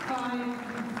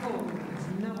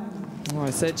 Oh, I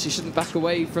said she shouldn't back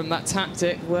away from that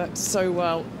tactic. Worked so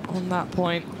well on that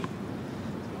point.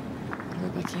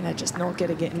 Rybakina just not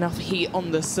getting enough heat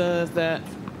on the serve there.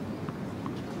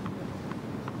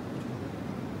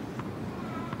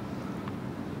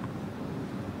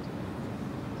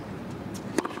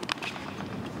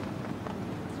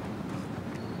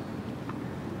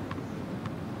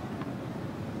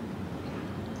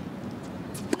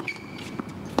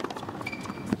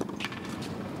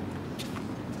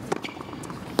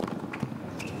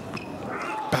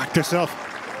 Backed herself.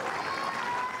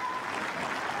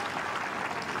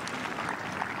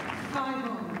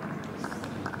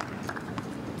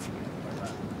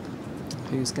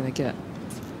 Who's going to get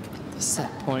the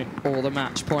set point or the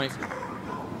match point?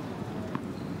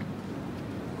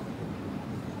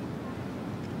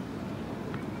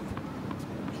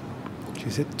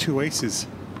 She's hit 2 aces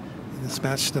in this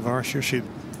match. Navarro, sure she'd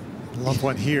love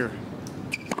one here.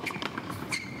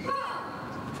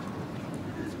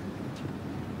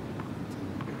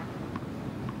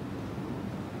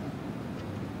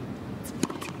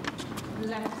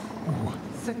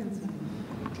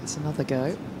 Gets another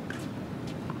go.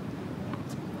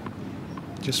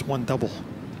 Just one double.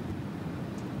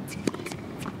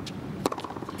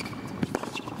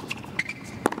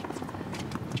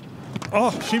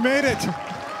 Oh, she made it.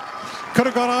 Could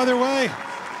have gone either way.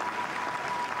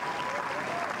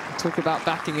 Talk about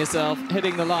backing yourself,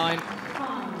 hitting the line.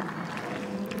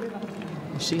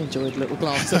 She enjoyed a little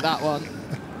glance at that one.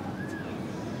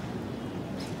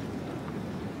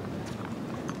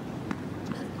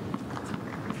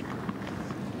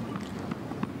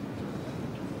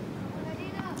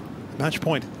 Match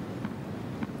point.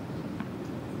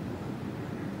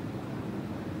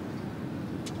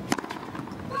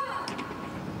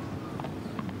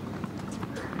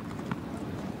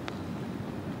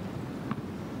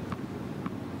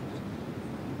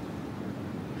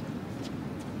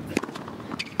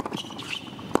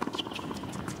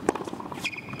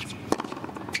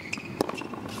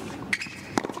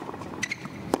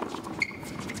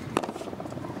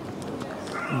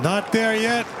 Not there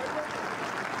yet.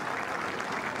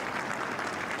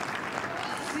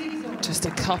 Just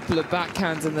a couple of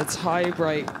backhands in the tie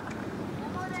break.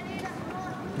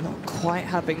 Not quite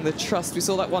having the trust. We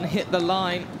saw that one hit the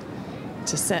line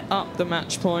to set up the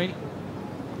match point.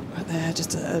 But there,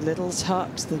 just a little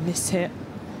touch, the miss hit.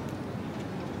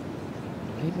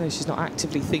 Even though she's not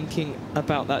actively thinking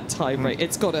about that tie break,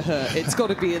 it's got to hurt. It's got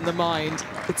to be in the mind.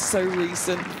 It's so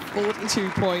recent. 42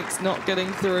 points, not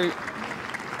getting through.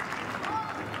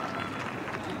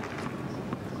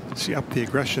 She upped the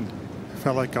aggression.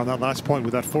 Felt like on that last point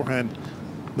with that forehand,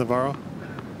 Navarro.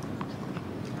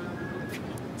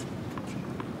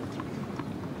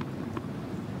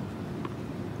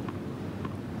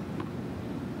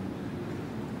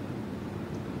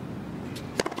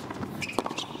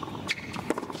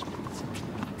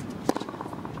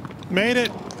 Made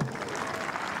it.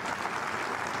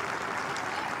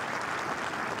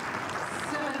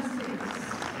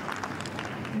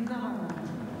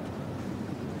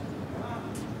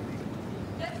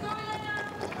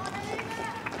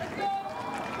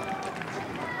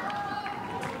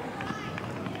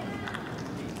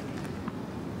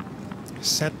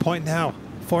 Set point now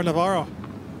for Navarro.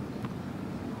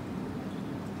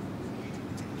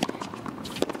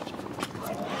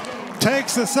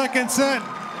 Takes the second set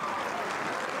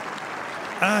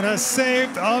and has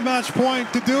saved a match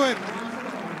point to do it.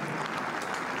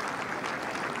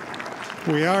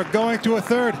 We are going to a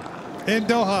third in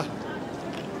Doha.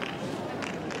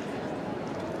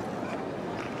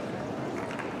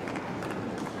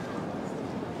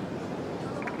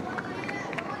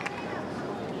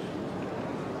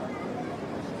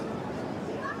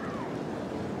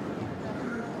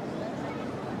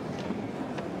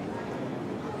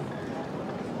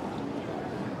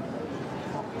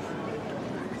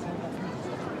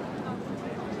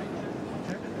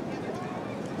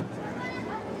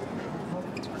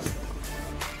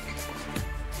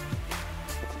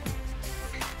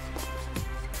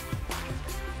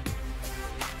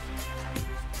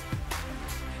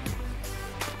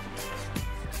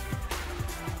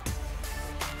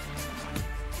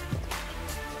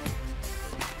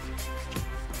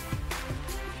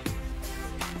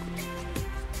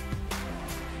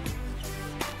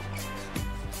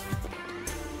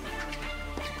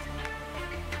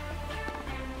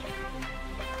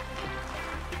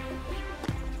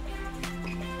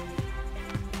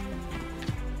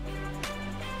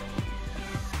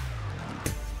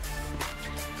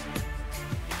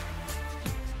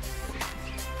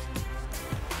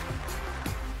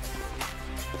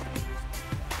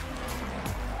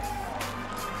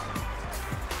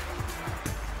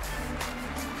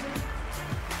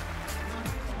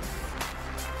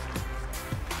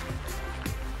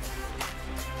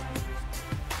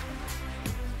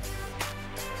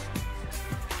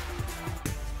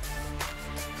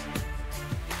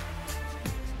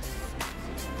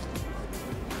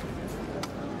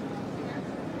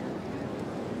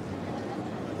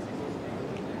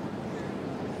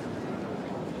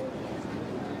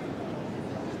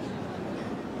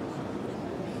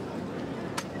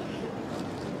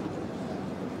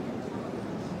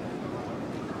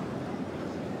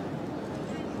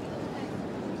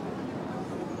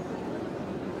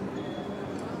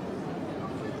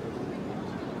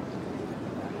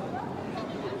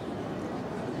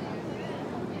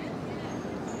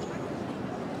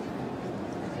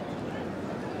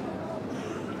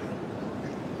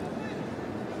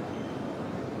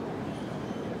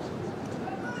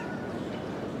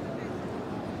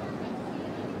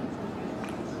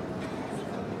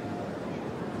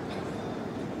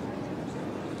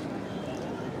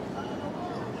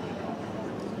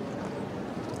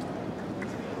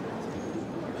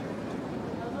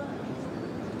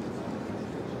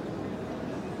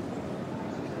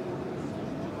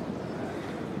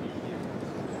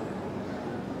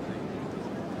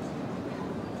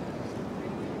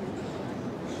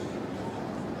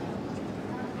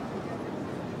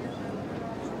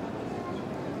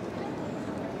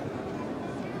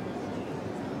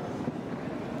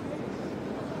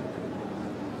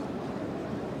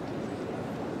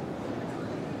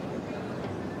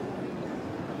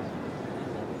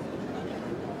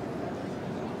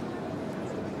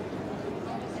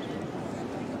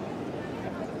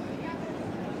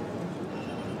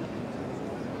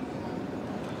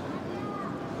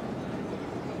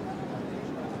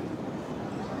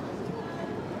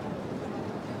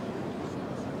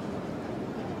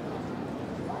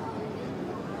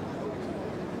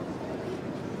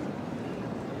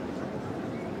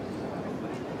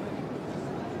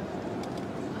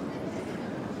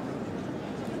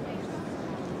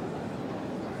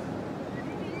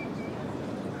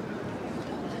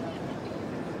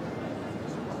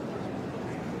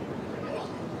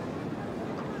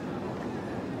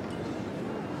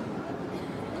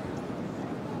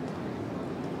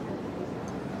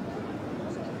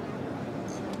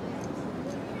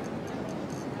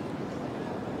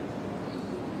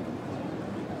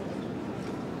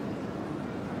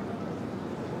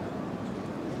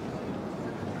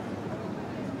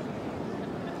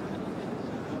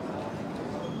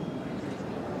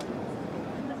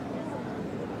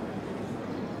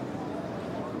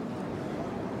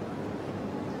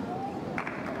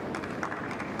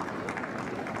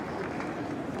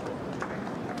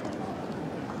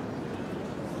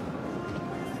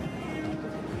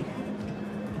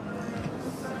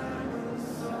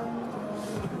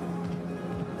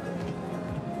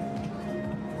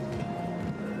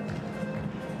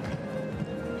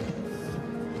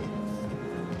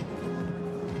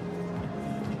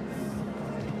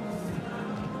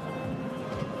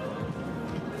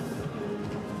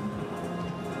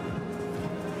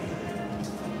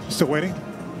 Still waiting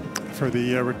for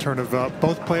the return of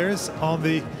both players on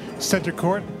the center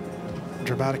court.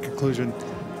 Dramatic conclusion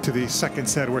to the second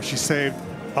set where she saved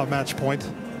a match point.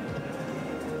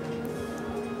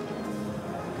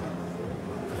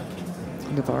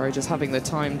 Navarro just having the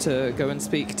time to go and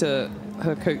speak to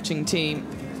her coaching team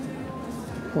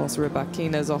whilst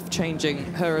Rybakina's off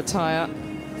changing her attire.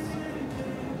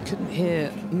 Couldn't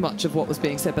hear much of what was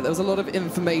being said, but there was a lot of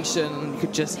information. You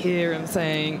could just hear him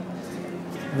saying,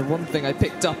 the one thing I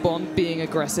picked up on, being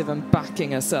aggressive and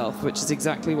backing herself, which is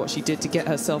exactly what she did to get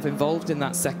herself involved in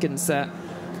that second set.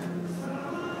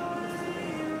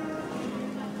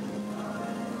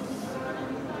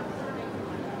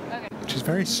 She's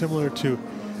very similar to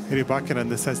Rybakina in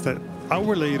the sense that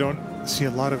outwardly you don't see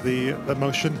a lot of the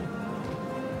emotion.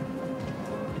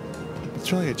 It's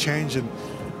really a change, and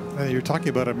you're talking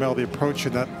about it, Mel, the approach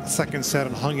in that second set,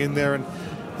 and hung in there, and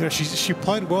you know she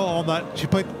played well on that. She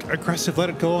played aggressive, let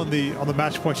it go on the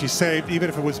match point. She saved, even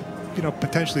if it was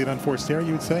potentially an unforced error,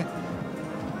 you would say,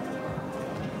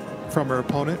 from her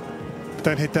opponent, but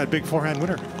then hit that big forehand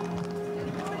winner.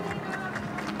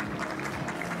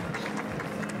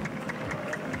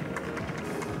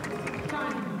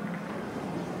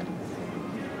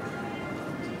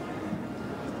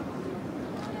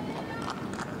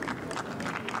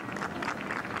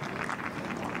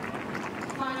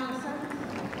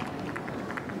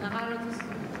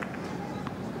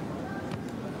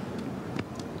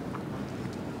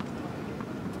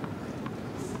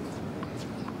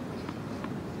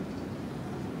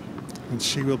 And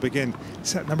she will begin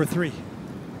set number 3.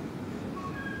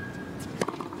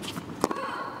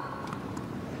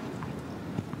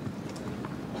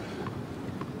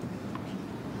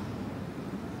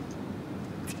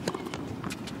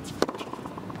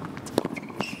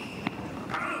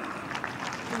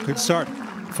 Good start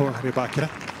for Rybakina.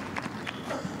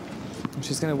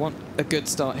 She's going to want a good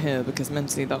start here because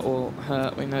mentally that will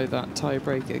hurt. We know that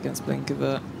tiebreaker against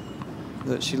Blinkova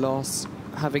that she lost.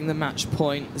 Having the match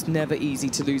point, it's never easy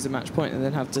to lose a match point and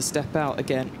then have to step out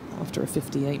again after a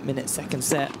 58-minute second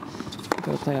set.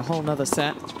 Go play a whole nother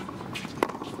set.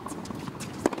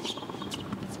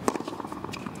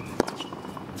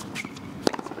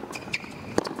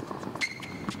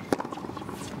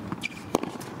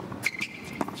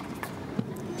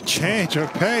 Change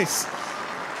of pace.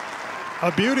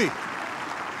 A beauty.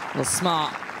 Well,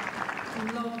 smart.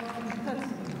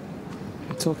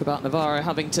 Talk about Navarro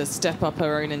having to step up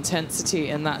her own intensity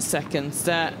in that second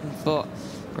set. But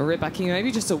Rybakina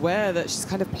maybe just aware that she's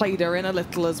kind of played her in a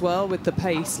little as well with the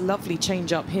pace. Lovely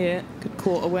change up here. Good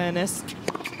court awareness.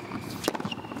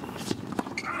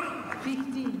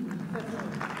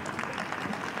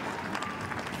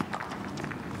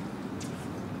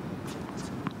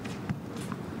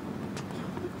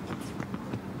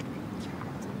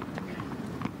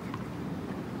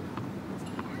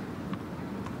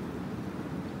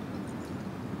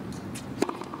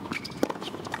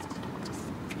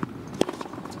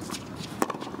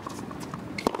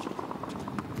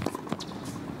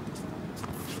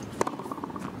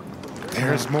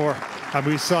 There's more, and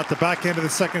we saw at the back end of the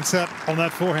second set on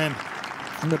that forehand.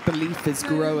 And the belief is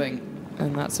growing,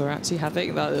 and that's where actually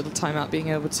having that little timeout, being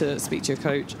able to speak to your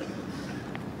coach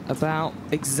about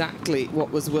exactly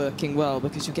what was working well,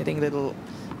 because you're getting little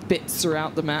bits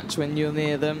throughout the match when you're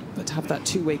near them, but to have that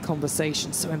two-way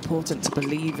conversation, so important to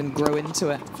believe and grow into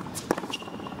it.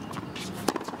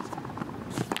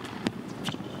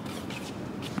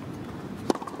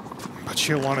 But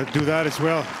she'll want to do that as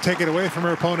well, take it away from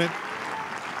her opponent.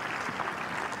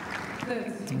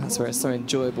 And that's where it's so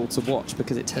enjoyable to watch,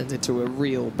 because it turns into a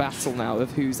real battle now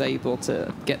of who's able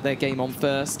to get their game on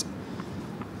first.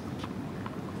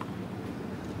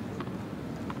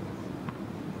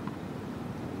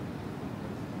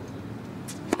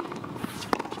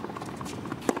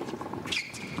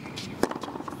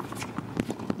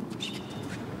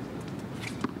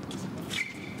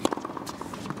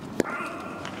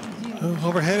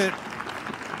 Overhit it.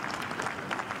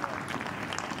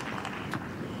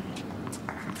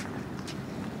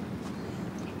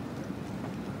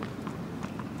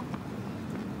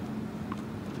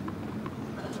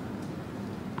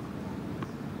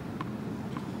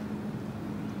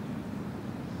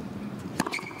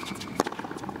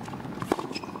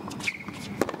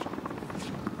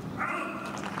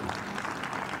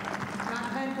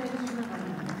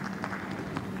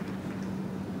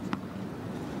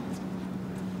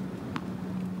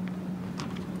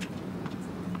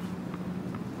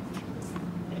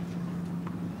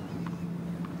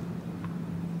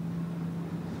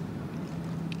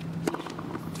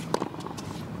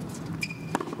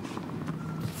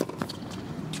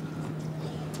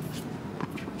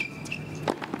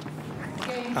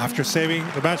 after saving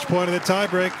the match point of the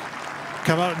tiebreak,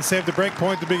 come out and save the break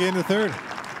point to begin the third.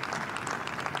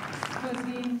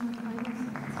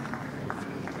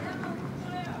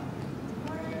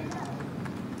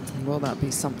 Will that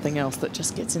be something else that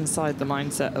just gets inside the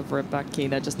mindset of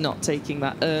Rybakina, just not taking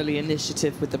that early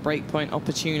initiative with the breakpoint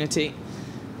opportunity?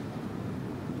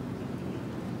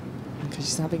 Because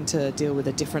she's having to deal with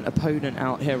a different opponent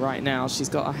out here right now. She's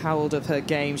got a hold of her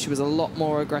game. She was a lot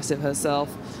more aggressive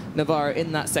herself. Navarro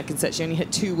in that second set, she only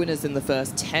hit 2 winners in the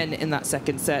first, 10 in that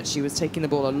second set. She was taking the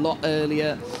ball a lot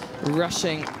earlier,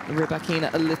 rushing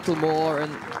Rybakina a little more,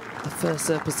 and the first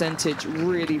serve percentage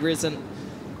really risen.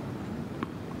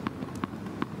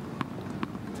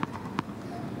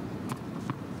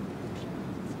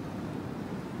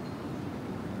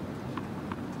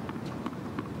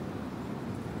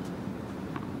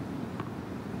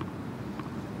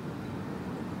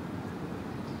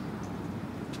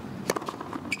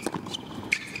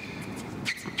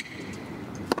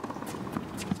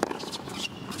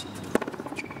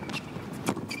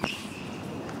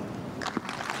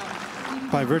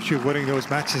 By virtue of winning those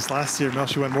matches last year, Mel,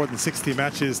 she won more than 60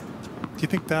 matches. Do you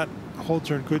think that holds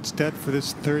her in good stead for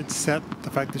this third set? The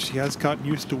fact that she has gotten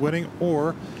used to winning,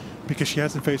 or because she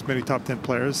hasn't faced many top 10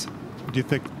 players? Do you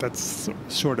think that's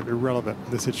sort of irrelevant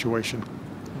in this situation?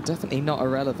 Definitely not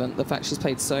irrelevant. The fact she's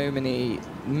played so many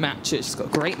matches, she's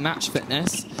got great match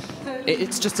fitness.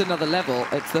 It's just another level.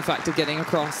 It's the fact of getting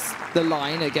across the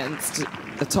line against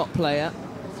a top player.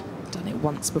 Done it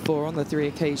once before on the 3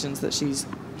 occasions that she's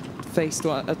faced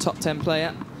a top 10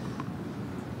 player.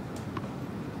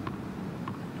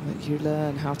 But you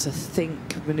learn how to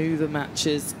think, maneuver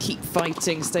matches, keep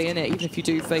fighting, stay in it, even if you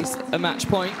do face a match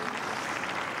point.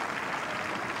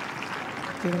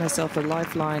 Giving herself a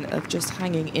lifeline of just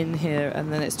hanging in here,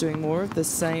 and then it's doing more of the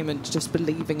same and just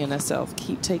believing in herself.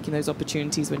 Keep taking those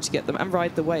opportunities when she gets them, and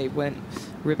ride the wave when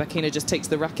Rybakina just takes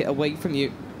the racket away from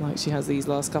you, like she has these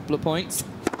last couple of points.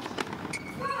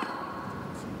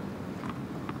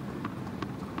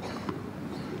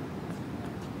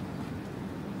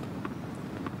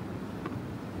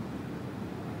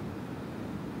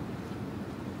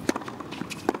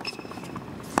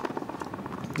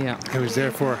 Yeah, it was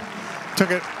there for her. Took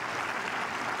it.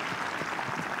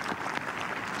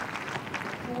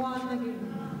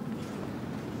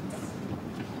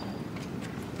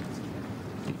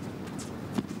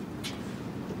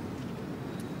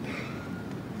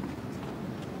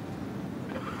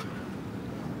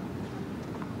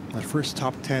 That first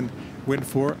top 10 win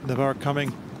for Navarro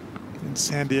coming in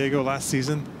San Diego last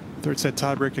season. Third set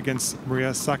tiebreak against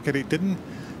Maria Sakkari. Didn't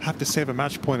have to save a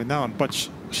match point now, but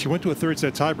she went to a third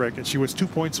set tiebreak and she was 2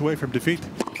 points away from defeat,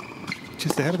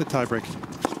 just ahead of the tiebreak.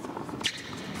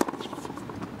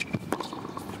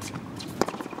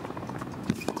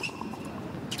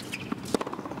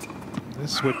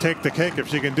 This would take the cake if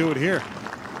she can do it here.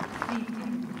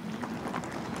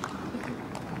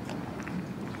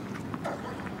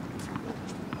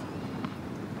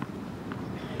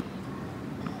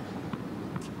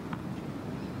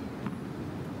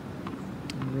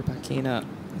 Rybakina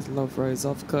is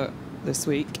Lovro-Zovko this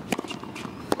week.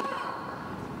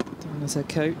 Down as her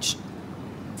coach.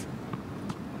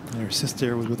 Her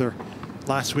sister was with her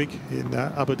last week in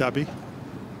Abu Dhabi.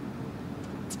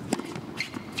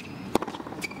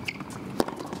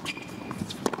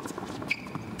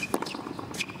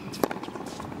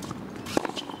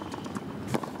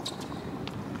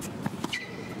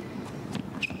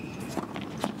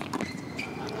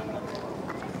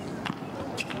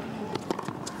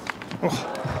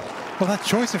 Well, that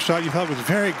choice of shot you thought was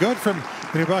very good from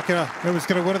Rybakina. It was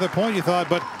going to win at the point, you thought,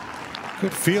 but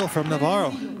good feel from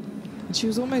Navarro. She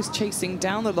was almost chasing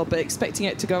down the lob, but expecting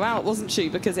it to go out, wasn't she?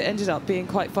 Because it ended up being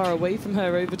quite far away from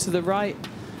her, over to the right.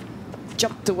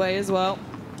 Jumped away as well.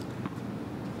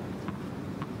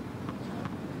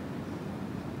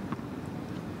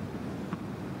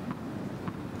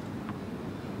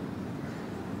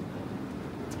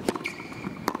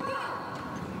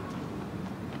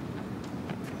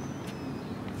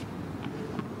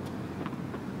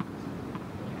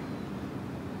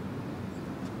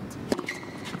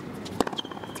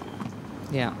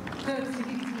 Yeah.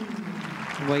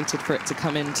 Waited for it to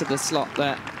come into the slot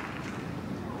there.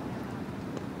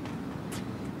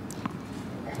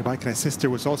 Rybakina's sister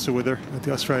was also with her at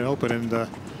the Australian Open, and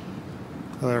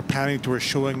they're panning to her,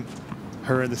 showing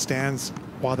her in the stands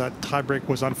while that tiebreak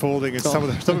was unfolding, and some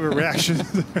of her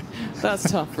reactions. That's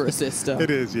tough for a sister.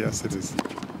 It is, yes, it is.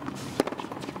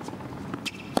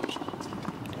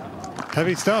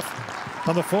 Heavy stuff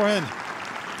on the forehand,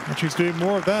 and she's doing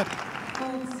more of that.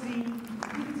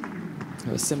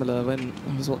 It was similar when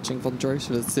I was watching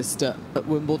Vondrousova's sister at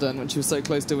Wimbledon when she was so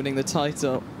close to winning the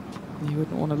title. You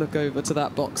wouldn't want to look over to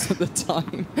that box at the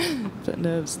time. But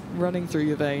nerves running through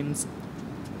your veins.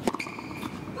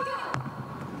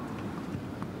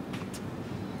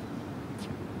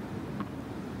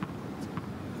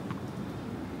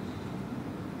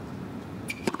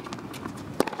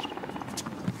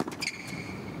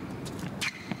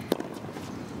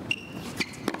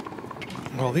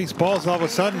 Well, these balls all of a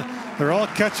sudden, they're all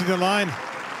catching the line,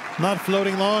 not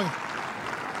floating long.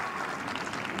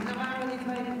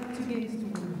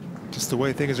 Just the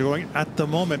way things are going at the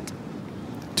moment.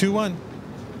 2-1.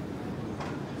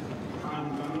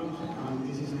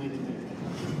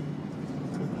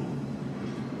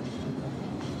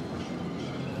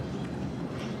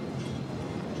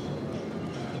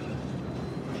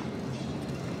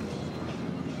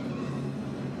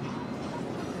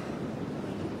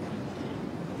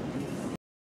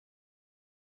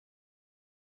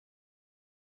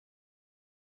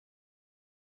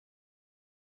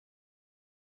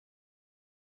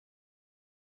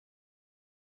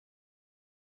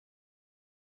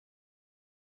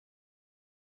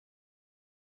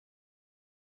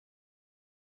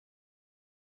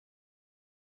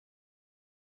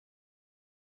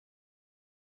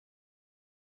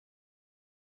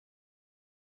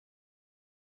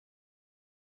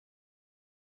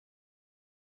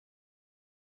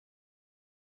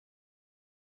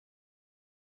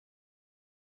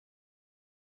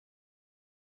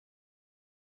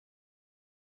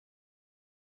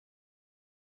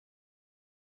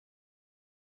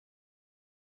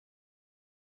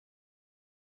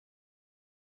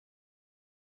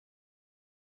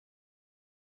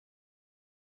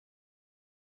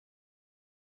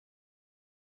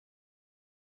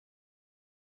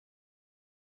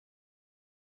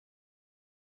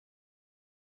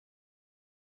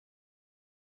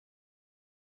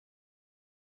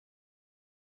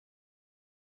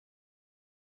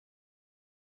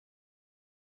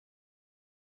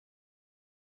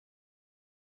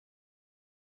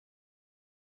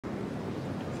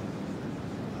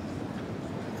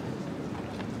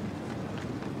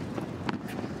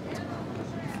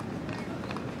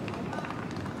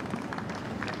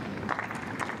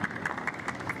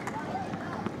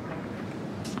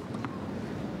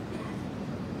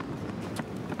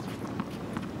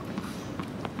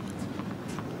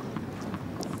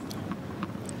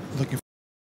 Looking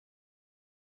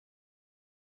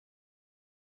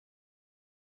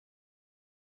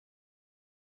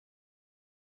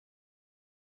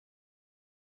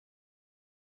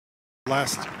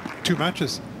last two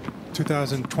matches,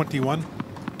 2021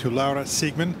 to Laura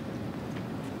Siegman,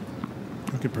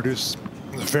 who can produce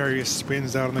various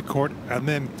spins out on the court, and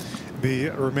then the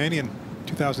Romanian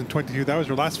 2022, that was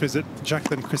her last visit,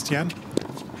 Jacqueline Christian.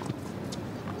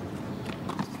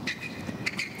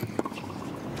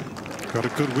 Got a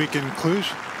good week in Cluj.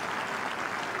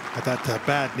 Had that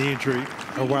bad knee injury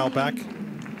a while back.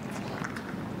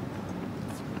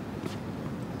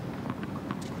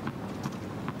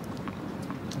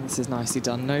 This is nicely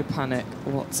done. No panic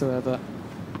whatsoever.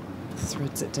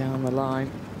 Threads it down the line.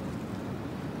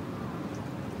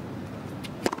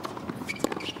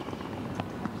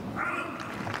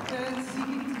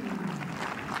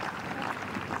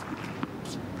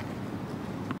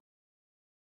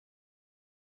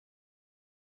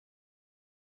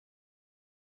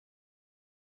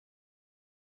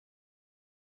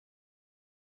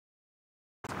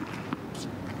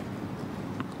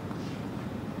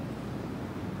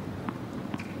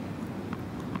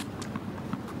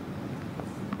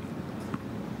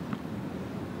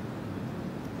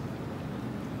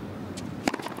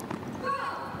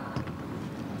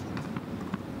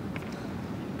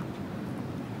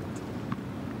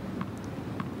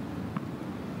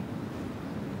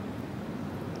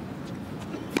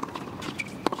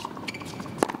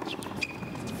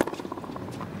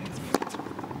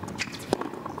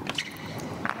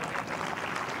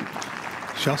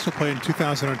 She also played in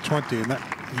 2020, and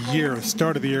that year, the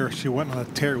start of the year, she went on a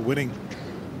tear, winning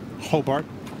Hobart.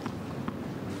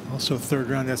 Also third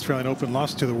round the Australian Open,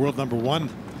 lost to the world #1.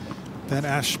 Then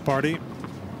Ash Barty.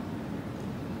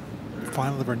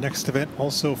 Final of her next event,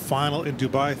 also final in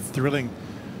Dubai, thrilling.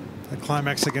 The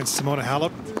climax against Simona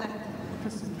Halep.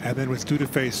 And then was due to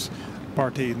face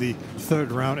Barty in the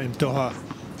third round in Doha.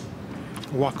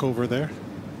 Walkover there.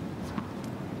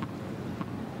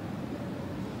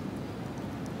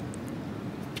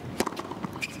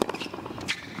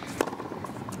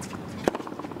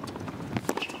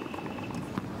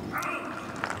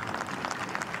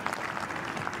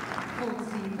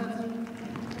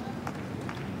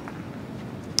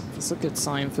 It's a good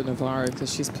sign for Navarro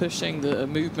because she's pushing the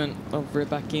movement of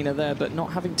Rybakina there, but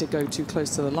not having to go too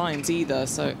close to the lines either.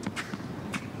 So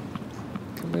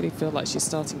I can really feel like she's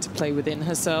starting to play within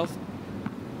herself.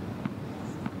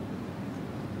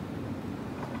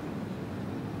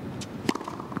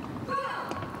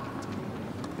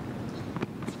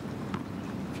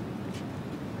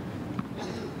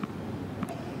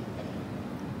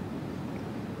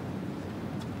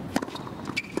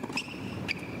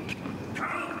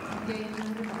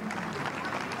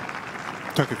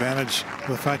 Took advantage of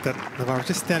the fact that Navarro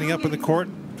just standing up in the court.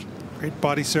 Great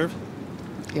body serve.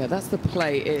 Yeah, that's the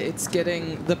play. It's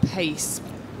getting the pace,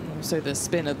 also the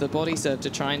spin of the body serve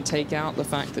to try and take out the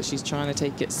fact that she's trying to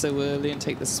take it so early and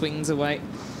take the swings away.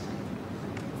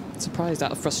 Surprised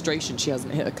out of frustration she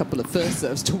hasn't hit a couple of first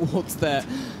serves towards there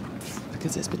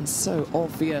because it's been so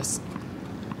obvious.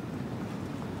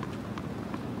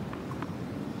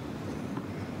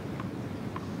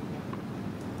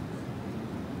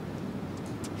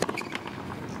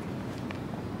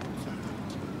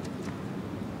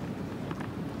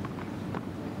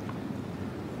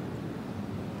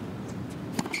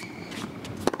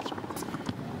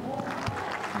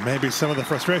 Maybe some of the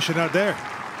frustration out there.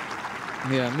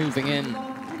 Yeah, moving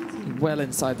in well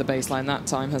inside the baseline that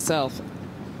time herself.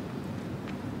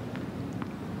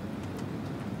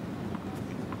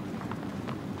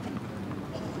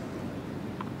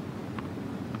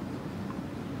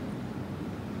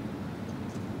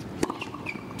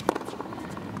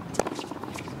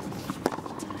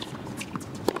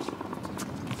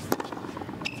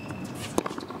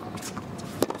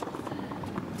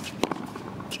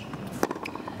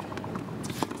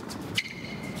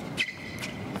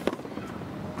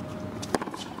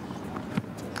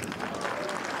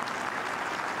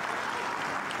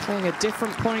 Playing a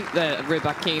different point there,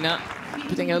 Rybakina,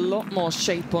 putting a lot more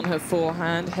shape on her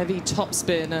forehand, heavy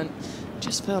topspin, and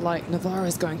just feel like Navarro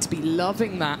is going to be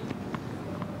loving that.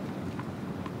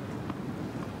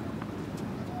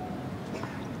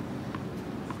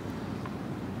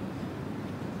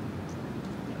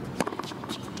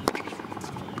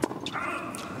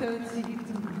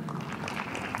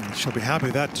 She'll be happy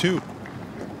with that too.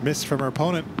 Miss from her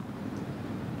opponent.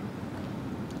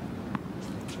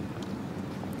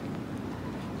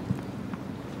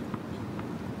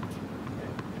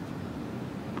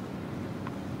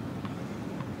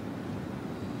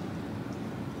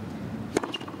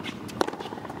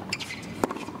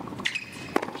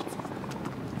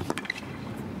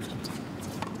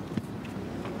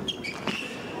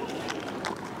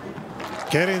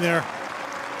 Getting there.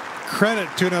 Credit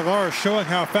to Navarro, showing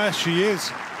how fast she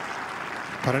is.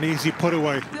 But an easy put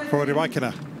away for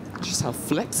Rybakina. Just how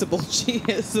flexible she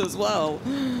is as well.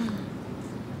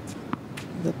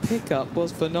 The pickup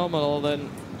was phenomenal, and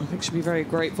I think she'll be very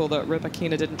grateful that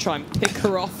Rybakina didn't try and pick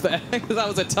her off there, because that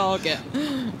was a target.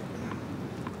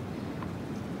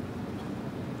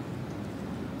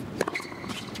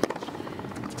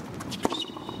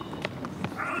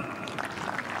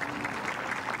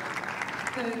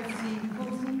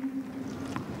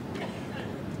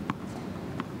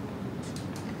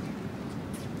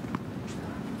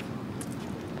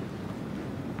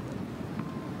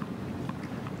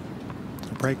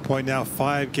 Break point now,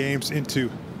 5 games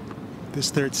into this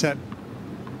third set.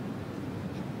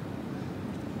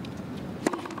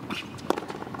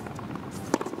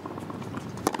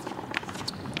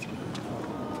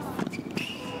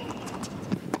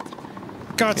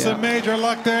 Got some major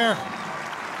luck there.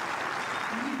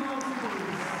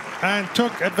 And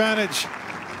took advantage.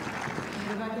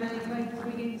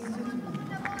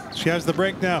 She has the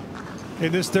break now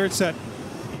in this third set.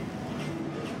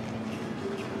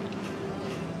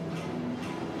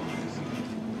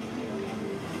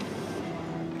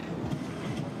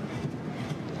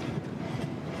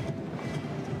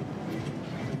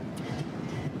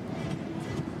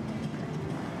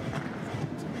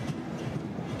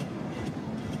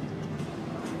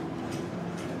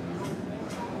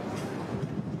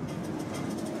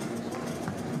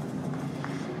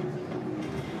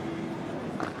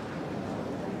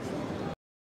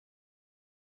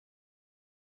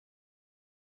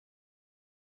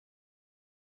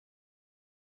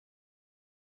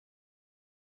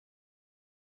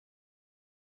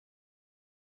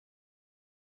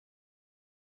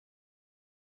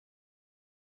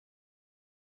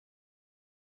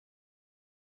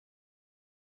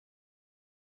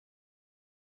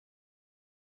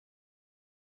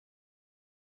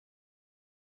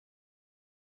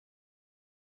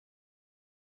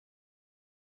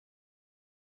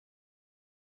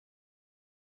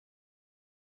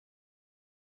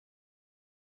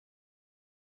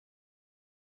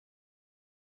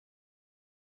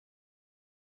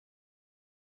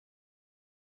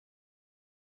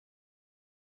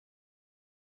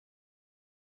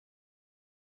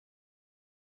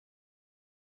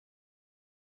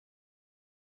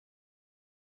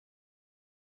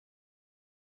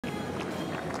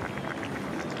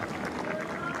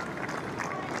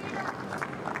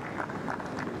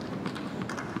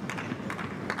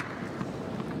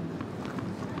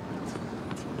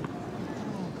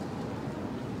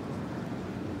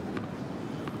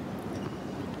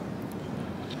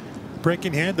 break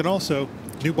in hand and also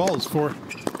new balls for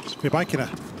Rybakina.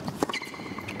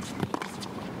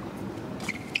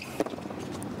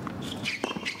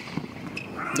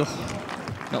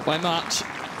 Oh, not by much.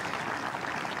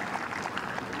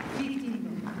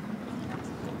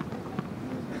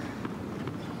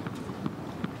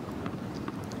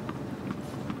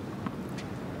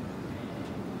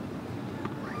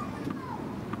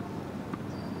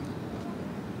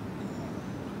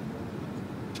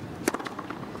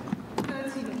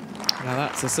 Now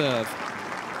that's a serve.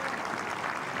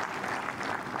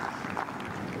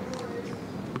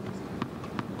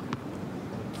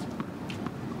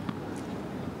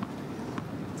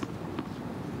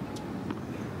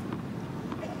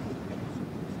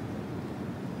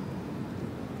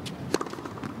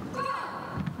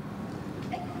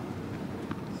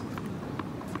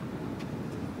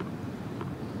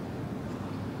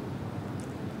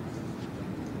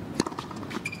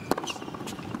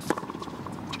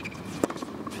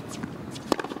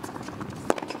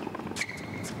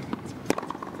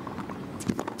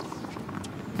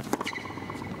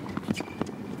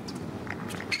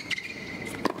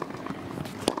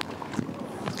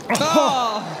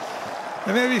 Oh!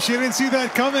 And maybe she didn't see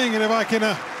that coming,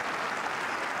 Rybakina.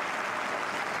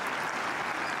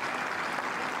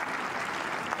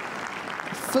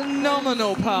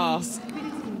 Phenomenal pass.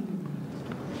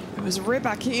 It was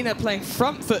Rybakina playing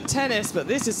front foot tennis, but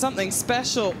this is something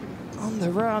special on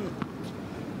the run.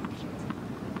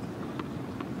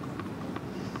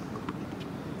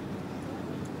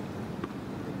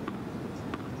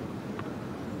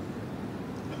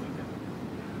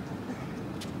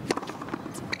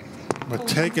 But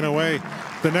taking away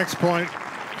the next point.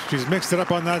 She's mixed it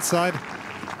up on that side.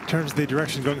 Turns the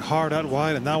direction, going hard out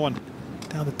wide, and that one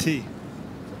down the tee.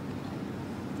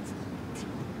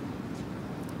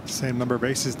 Same number of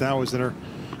aces now as in her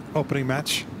opening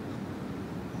match.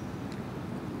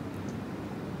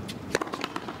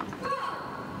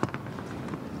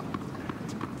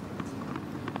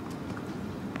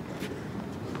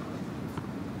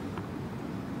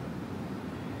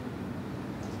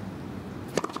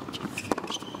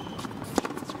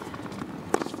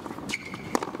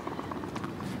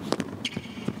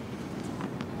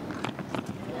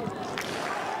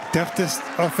 Deftest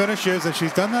of finishes, and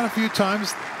she's done that a few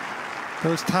times.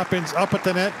 Those tap-ins up at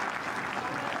the net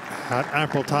had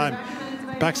ample time.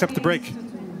 Backs up the break.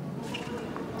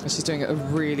 She's doing a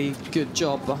really good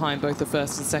job behind both the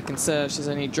first and second serve. She's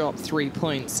only dropped 3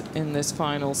 points in this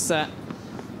final set.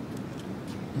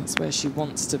 That's where she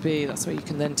wants to be. That's where you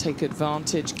can then take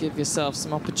advantage, give yourself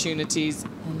some opportunities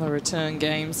on the return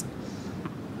games.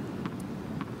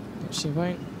 But she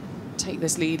won't take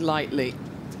this lead lightly.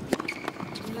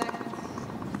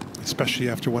 Especially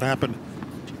after what happened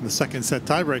in the second set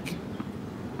tiebreak.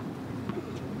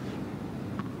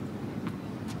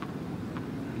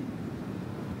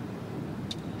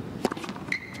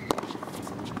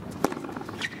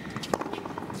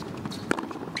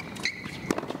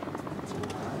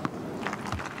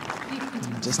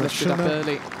 Just lifted up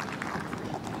early.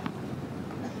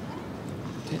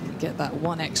 Didn't get that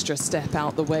one extra step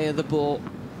out the way of the ball.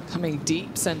 Coming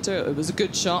deep center, it was a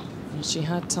good shot. And she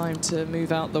had time to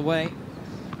move out the way.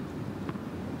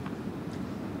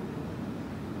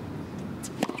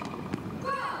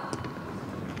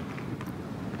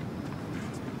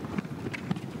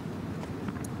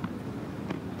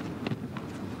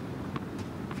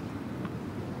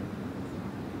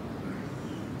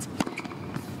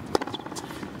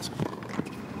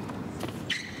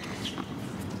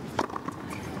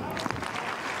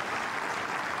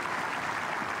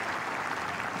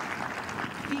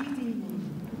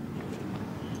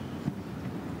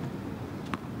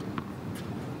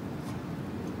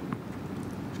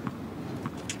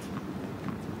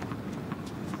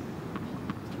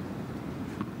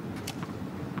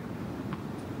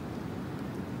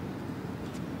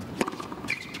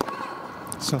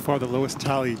 So far, the lowest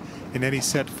tally in any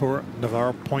set for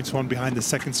Navarro. Points one behind the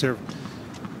second serve.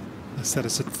 The set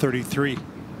is at 33.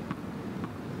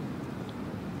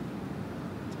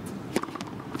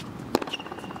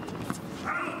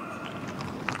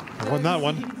 I won that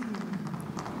one.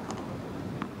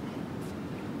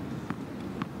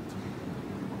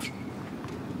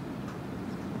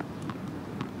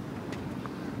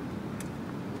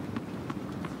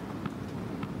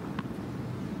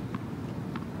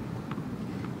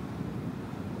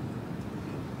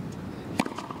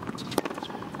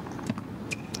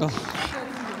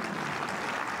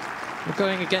 We're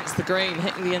going against the grain,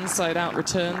 hitting the inside-out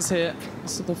returns here.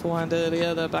 So the forehand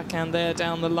earlier, the backhand there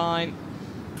down the line.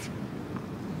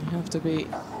 You have to be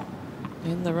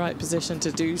in the right position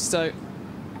to do so.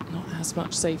 not as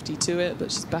much safety to it,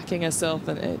 but she's backing herself,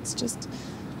 and it's just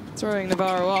throwing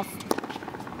Navarro off.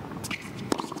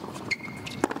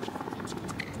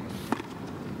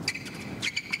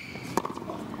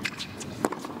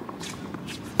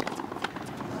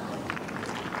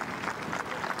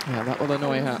 Yeah, that will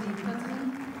annoy her.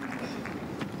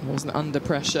 Wasn't under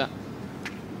pressure.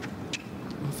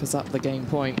 Offers up the game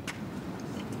point.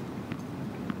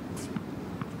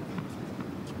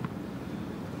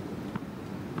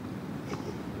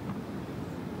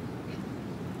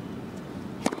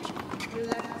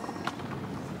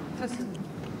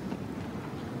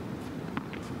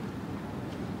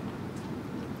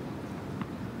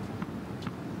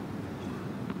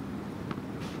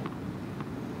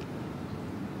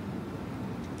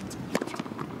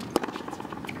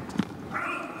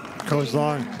 Goes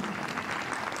long.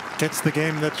 Gets the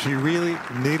game that she really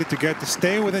needed to get to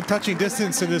stay within touching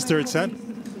distance in this third set.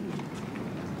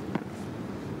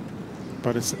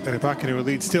 But it's Rybakina who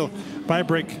leads still by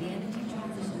break.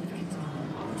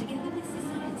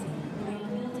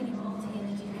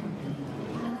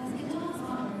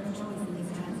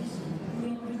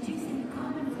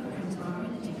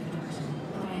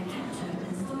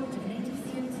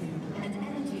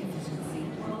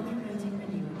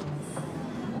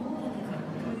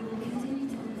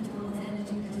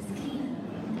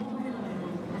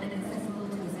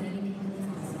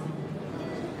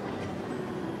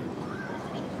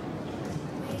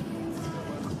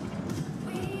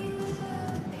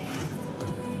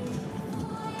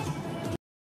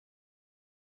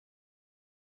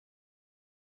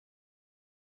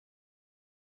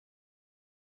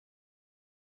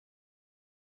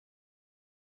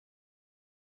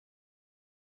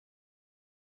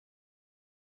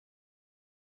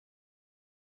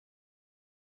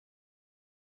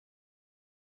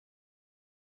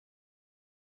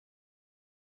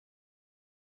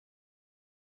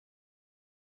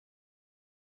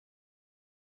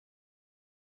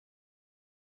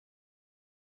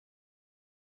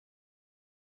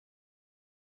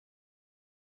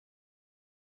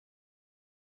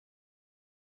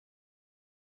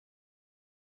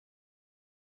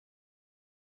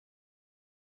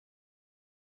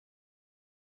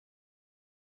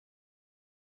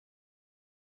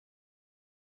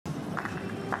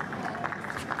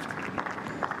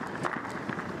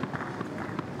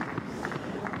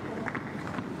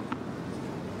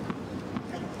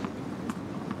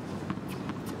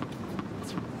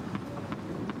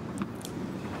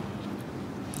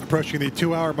 Approaching the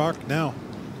 2-hour mark now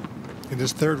in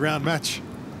this third round match.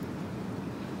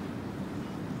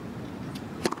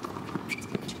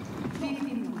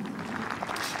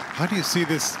 How do you see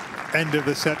this end of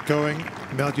the set going?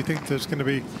 Mel, do you think there's going to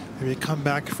be maybe a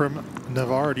comeback from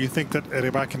Navarro? Do you think that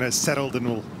Rybakina has settled and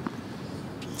will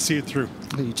see it through?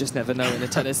 You just never know in a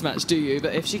tennis match, do you?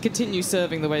 But if she continues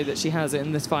serving the way that she has it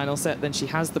in this final set, then she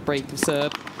has the break of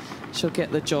serve. She'll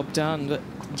get the job done, but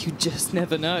you just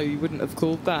never know. You wouldn't have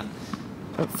called that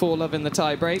at 4-love in the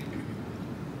tie break.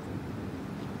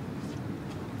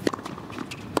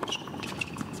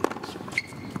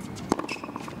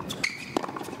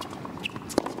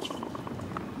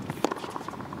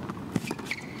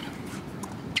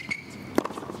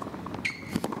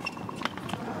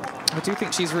 I do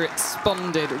think she's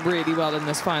responded really well in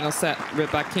this final set,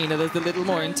 Rybakina. There's a little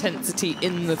more intensity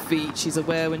in the feet. She's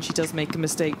aware when she does make a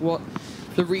mistake what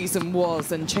the reason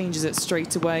was and changes it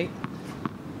straight away.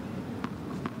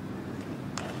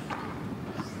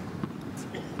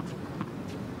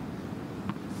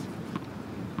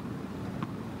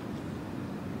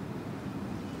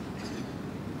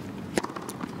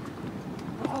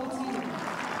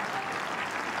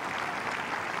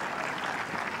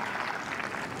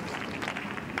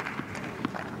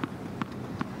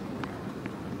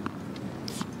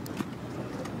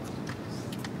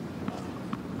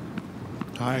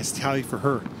 Highest tally for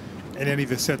her in any of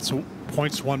the sets.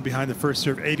 Points won behind the first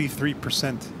serve,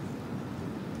 83%.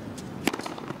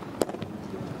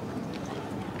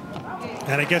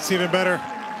 And it gets even better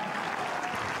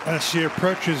as she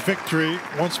approaches victory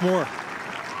once more.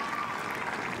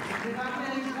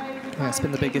 That's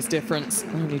been the biggest difference.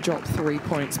 Only dropped 3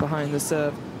 points behind the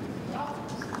serve.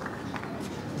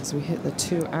 As we hit the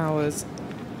 2 hours.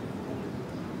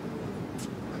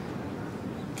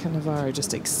 Can Navarro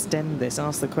just extend this?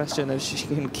 Ask the question if she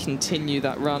can continue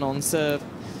that run on serve.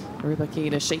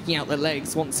 Rybakina shaking out the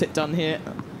legs, wants it done here.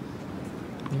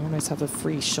 You almost have a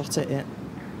free shot at it.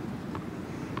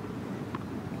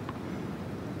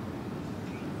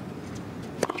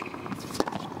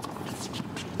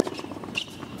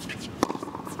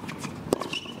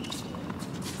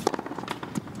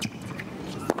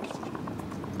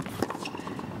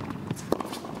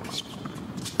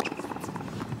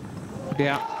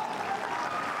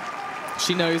 Yeah.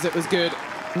 She knows it was good,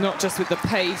 not just with the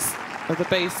pace of the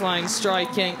baseline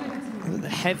striking, the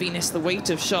heaviness, the weight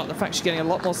of shot, the fact she's getting a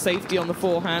lot more safety on the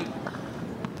forehand,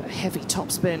 the heavy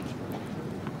topspin.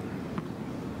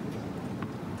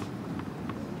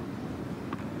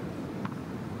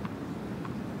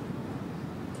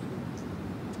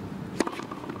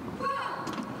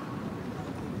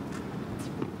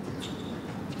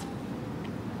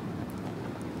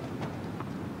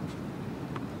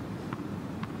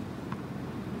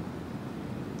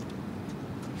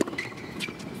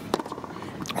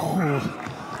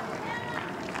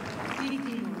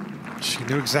 She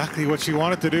knew exactly what she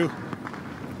wanted to do.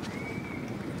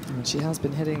 And she has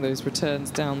been hitting those returns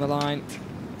down the line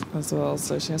as well,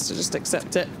 so she has to just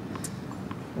accept it.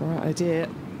 Right idea.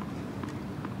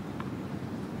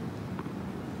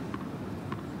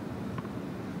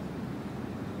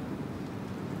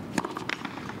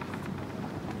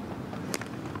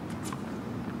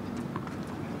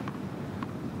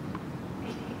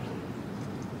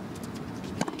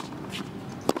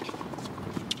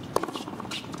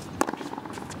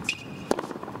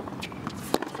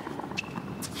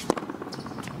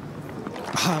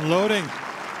 Unloading,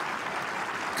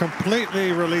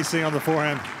 completely releasing on the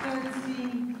forehand.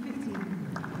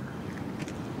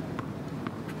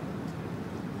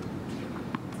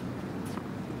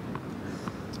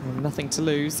 Well, nothing to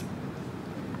lose,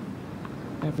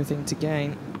 everything to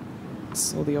gain.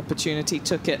 Saw the opportunity,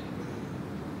 took it.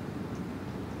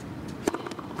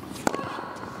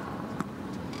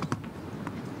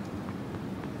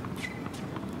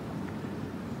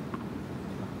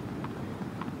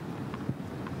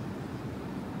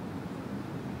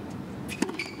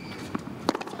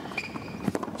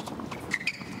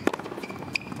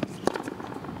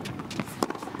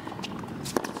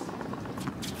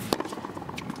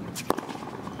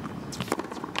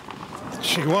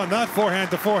 She won that forehand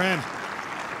to forehand.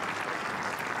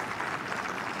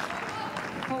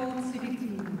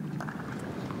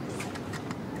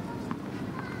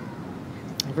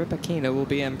 Rybakina will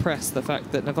be impressed the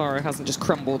fact that Navarro hasn't just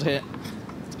crumbled here.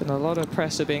 There's been a lot of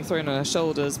pressure being thrown on her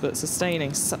shoulders, but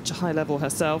sustaining such a high level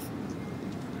herself.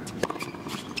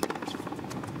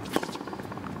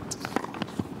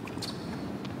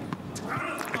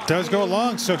 It does go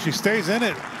long, so she stays in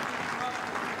it.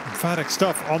 Emphatic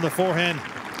stuff on the forehand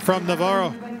from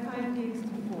Navarro.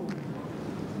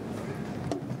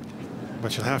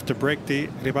 But she'll have to break the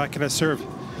Rybakina serve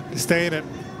to stay in it.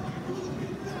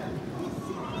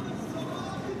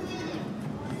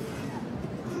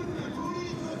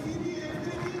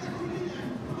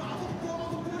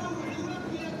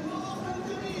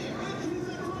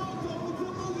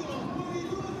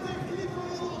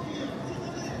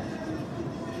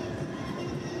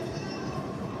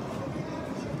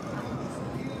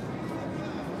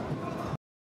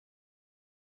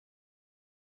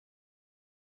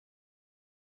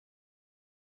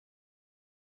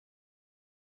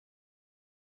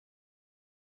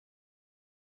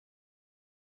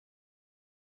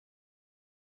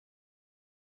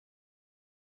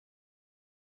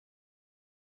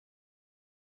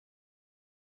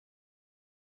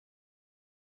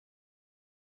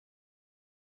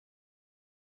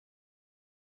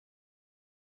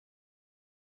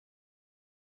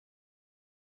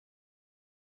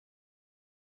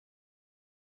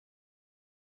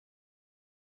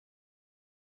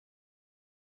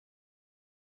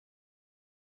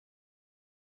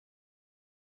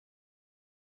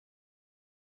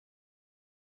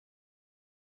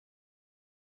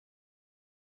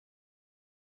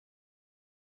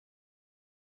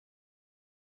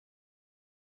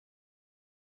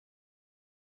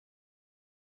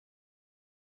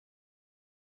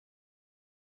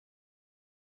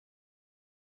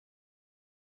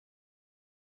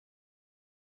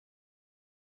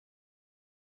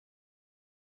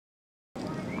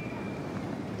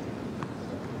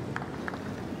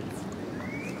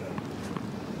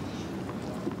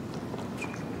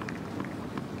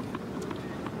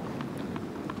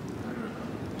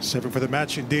 Serving for the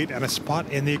match indeed, and a spot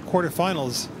in the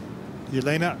quarterfinals.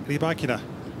 Elena Rybakina.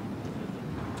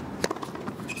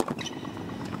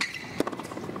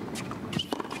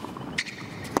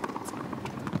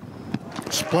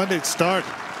 Splendid start.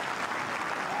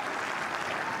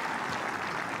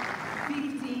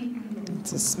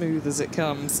 It's as smooth as it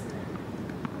comes.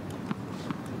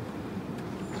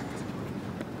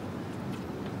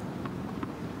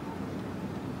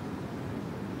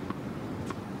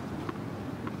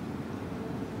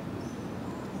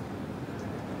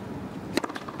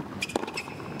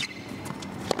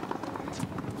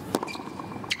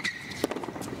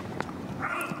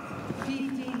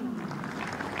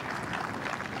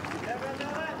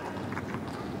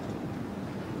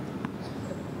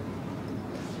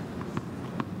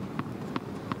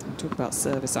 talk about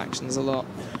service actions a lot,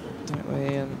 don't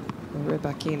we? And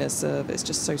Rybakina's serve is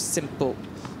just so simple.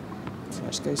 So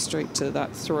she goes straight to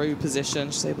that throw position.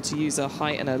 She's able to use her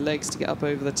height and her legs to get up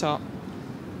over the top.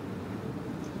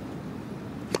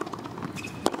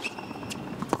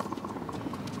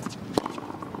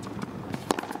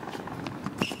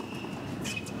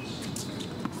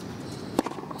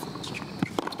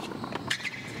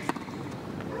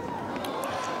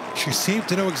 She seemed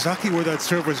to know exactly where that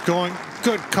serve was going.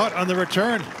 Good cut on the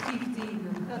return.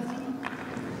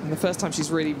 And the first time she's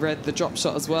really read the drop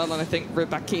shot as well, and I think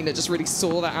Rybakina just really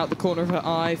saw that out the corner of her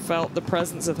eye, felt the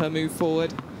presence of her move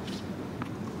forward.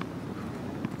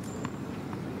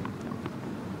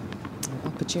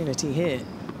 Opportunity here.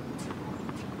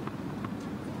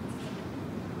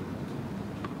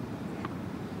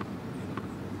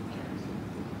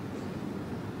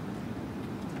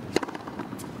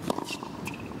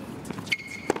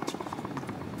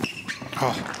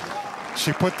 Oh,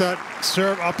 she put that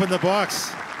serve up in the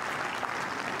box.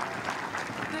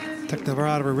 Took Navarro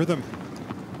out of her rhythm.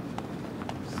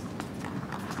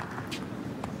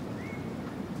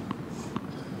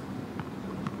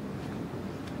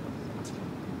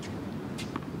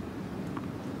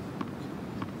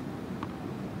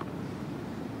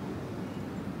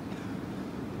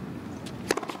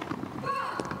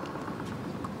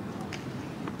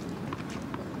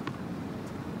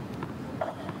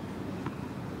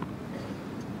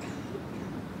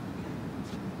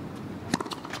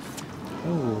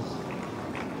 Ooh.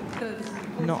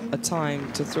 Not a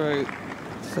time to throw the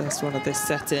first one of this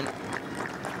set in.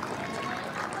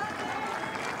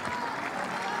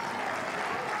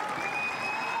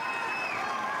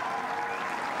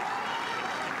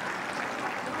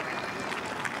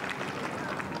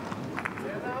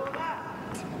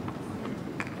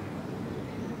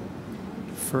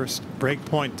 First break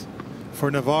point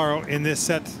for Navarro in this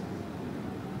set.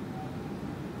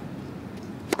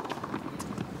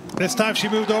 This time she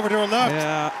moved over to her left,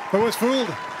 Yeah. but was fooled.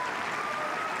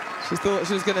 She thought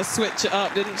she was going to switch it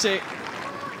up, didn't she?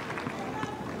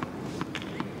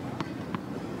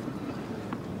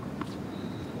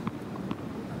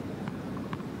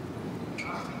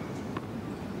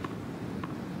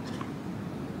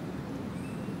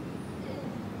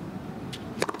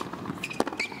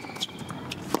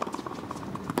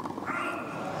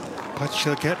 But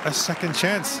she'll get a second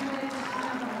chance.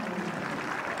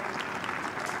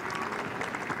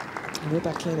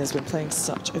 Rybakina's been playing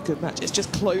such a good match. It's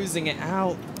just closing it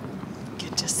out. You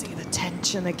can just see the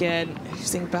tension again,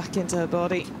 oozing back into her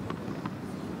body.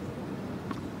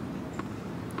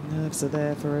 Nerves are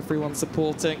there for everyone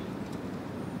supporting.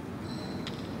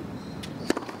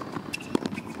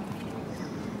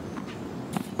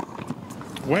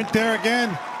 Went there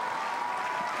again.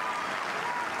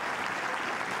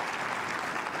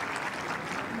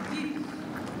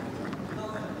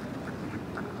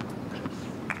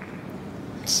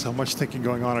 So much thinking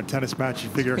going on in a tennis match. You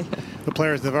figure the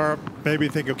players, Navarro, maybe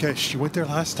think, okay, she went there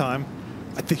last time.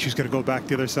 I think she's going to go back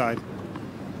the other side.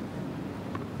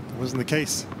 It wasn't the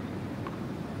case.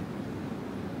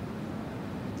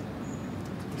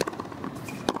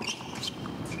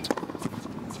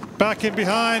 Back in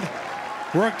behind.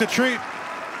 Work the treat.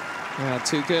 Yeah,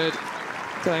 too good.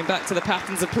 Going back to the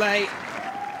patterns of play.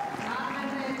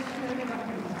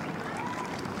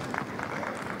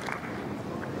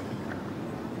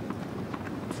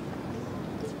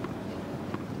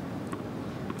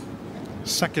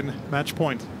 Second match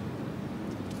point.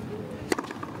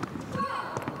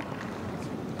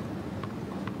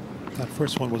 That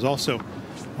first one was also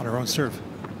on her own serve.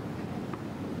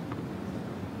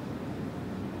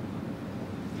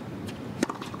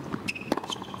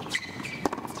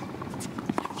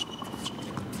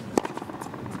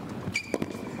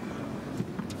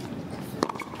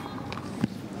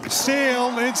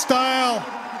 Steal in style.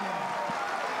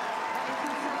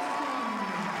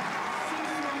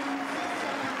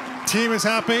 Team is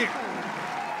happy,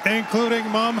 including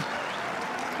Mom.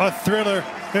 A thriller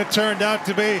it turned out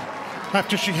to be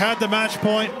after she had the match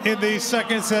point in the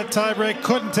second set tiebreak,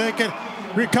 couldn't take it,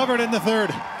 recovered in the third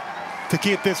to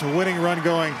keep this winning run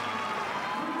going.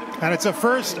 And it's a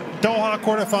first Doha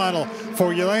quarterfinal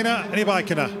for Elena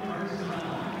Rybakina.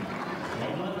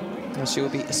 Well, she will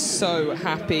be so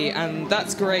happy, and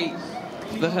that's great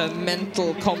for her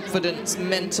mental confidence,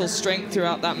 mental strength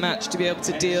throughout that match to be able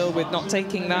to deal with not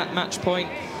taking that match point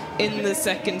in the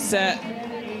second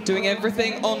set, doing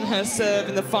everything on her serve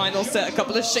in the final set. A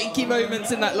couple of shaky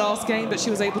moments in that last game, but she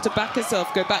was able to back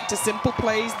herself, go back to simple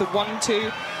plays, the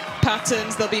 1-2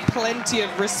 patterns. There'll be plenty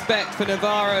of respect for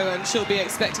Navarro, and she'll be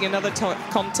expecting another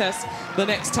contest the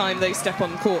next time they step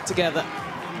on court together.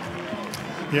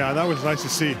 Yeah, that was nice to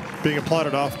see, being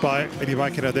applauded off by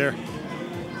Rybakina there.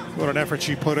 What an effort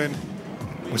she put in.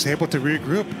 Was able to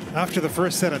regroup after the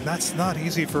first set, and that's not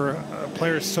easy for a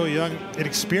player so young,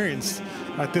 inexperienced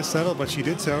at this level, but she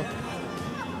did so.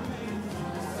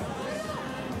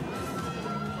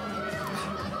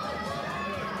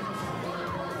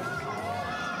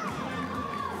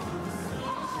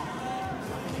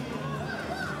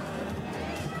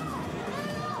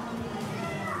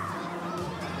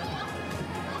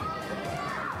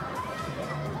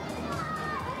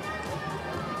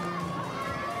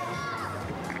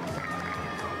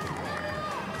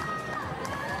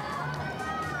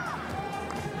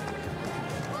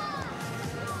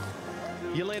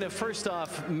 Elena, first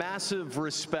off, massive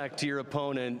respect to your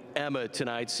opponent, Emma,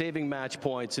 tonight, saving match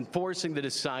points and forcing the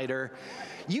decider.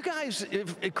 You guys,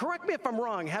 correct me if I'm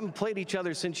wrong, haven't played each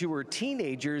other since you were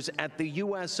teenagers at the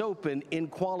US Open in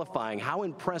qualifying. How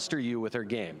impressed are you with her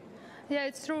game? Yeah,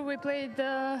 it's true. We played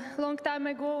a long time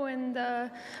ago, and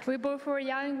we both were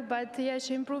young. But yeah,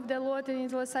 she improved a lot, and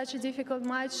it was such a difficult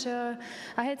match.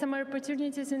 I had some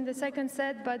opportunities in the second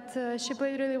set, but she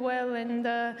played really well.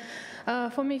 And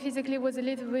for me, physically, it was a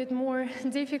little bit more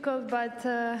difficult. But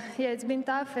yeah, it's been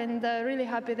tough, and really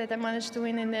happy that I managed to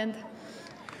win in the end.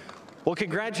 Well,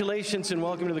 congratulations and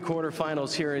welcome to the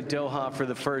quarterfinals here in Doha for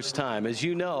the first time. As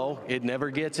you know, it never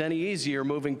gets any easier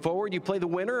moving forward. You play the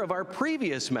winner of our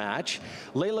previous match,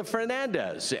 Leylah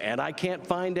Fernandez. And I can't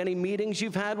find any meetings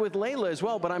you've had with Leylah as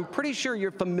well, but I'm pretty sure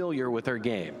you're familiar with her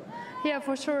game. Yeah,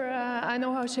 for sure. I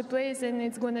know how she plays, and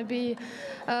it's going to be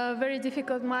a very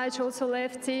difficult match. Also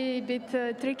lefty, a bit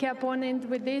tricky opponent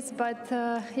with this. But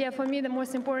yeah, for me, the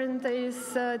most important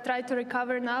is try to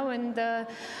recover now and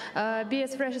be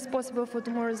as fresh as possible for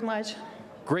tomorrow's match.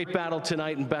 Great battle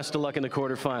tonight, and best of luck in the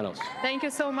quarterfinals. Thank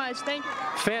you so much. Thank you.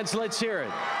 Fans, let's hear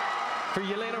it for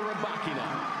Elena Rybakina.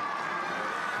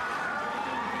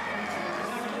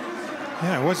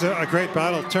 Yeah, it was a great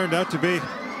battle. It turned out to be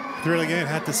thrilling game.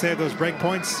 Had to save those break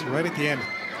points right at the end.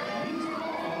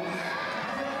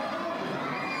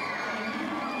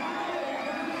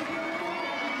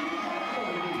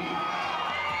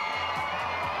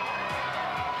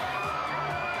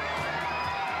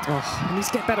 Oh, he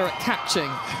needs to get better at catching.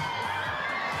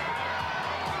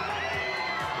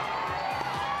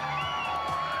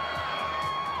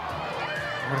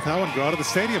 Where did that one go? Out of the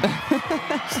stadium.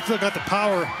 Still got the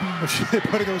power of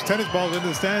putting those tennis balls into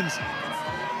the stands.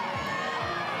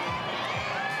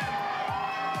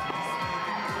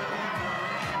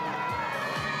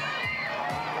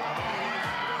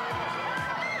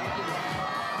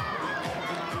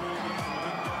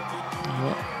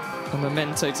 A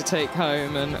memento to take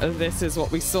home, and this is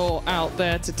what we saw out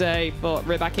there today for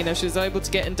Rybakina. She was able to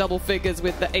get in double figures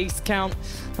with the ace count.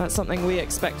 That's something we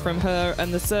expect from her,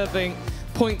 and the serving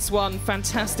points won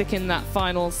fantastic in that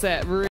final set.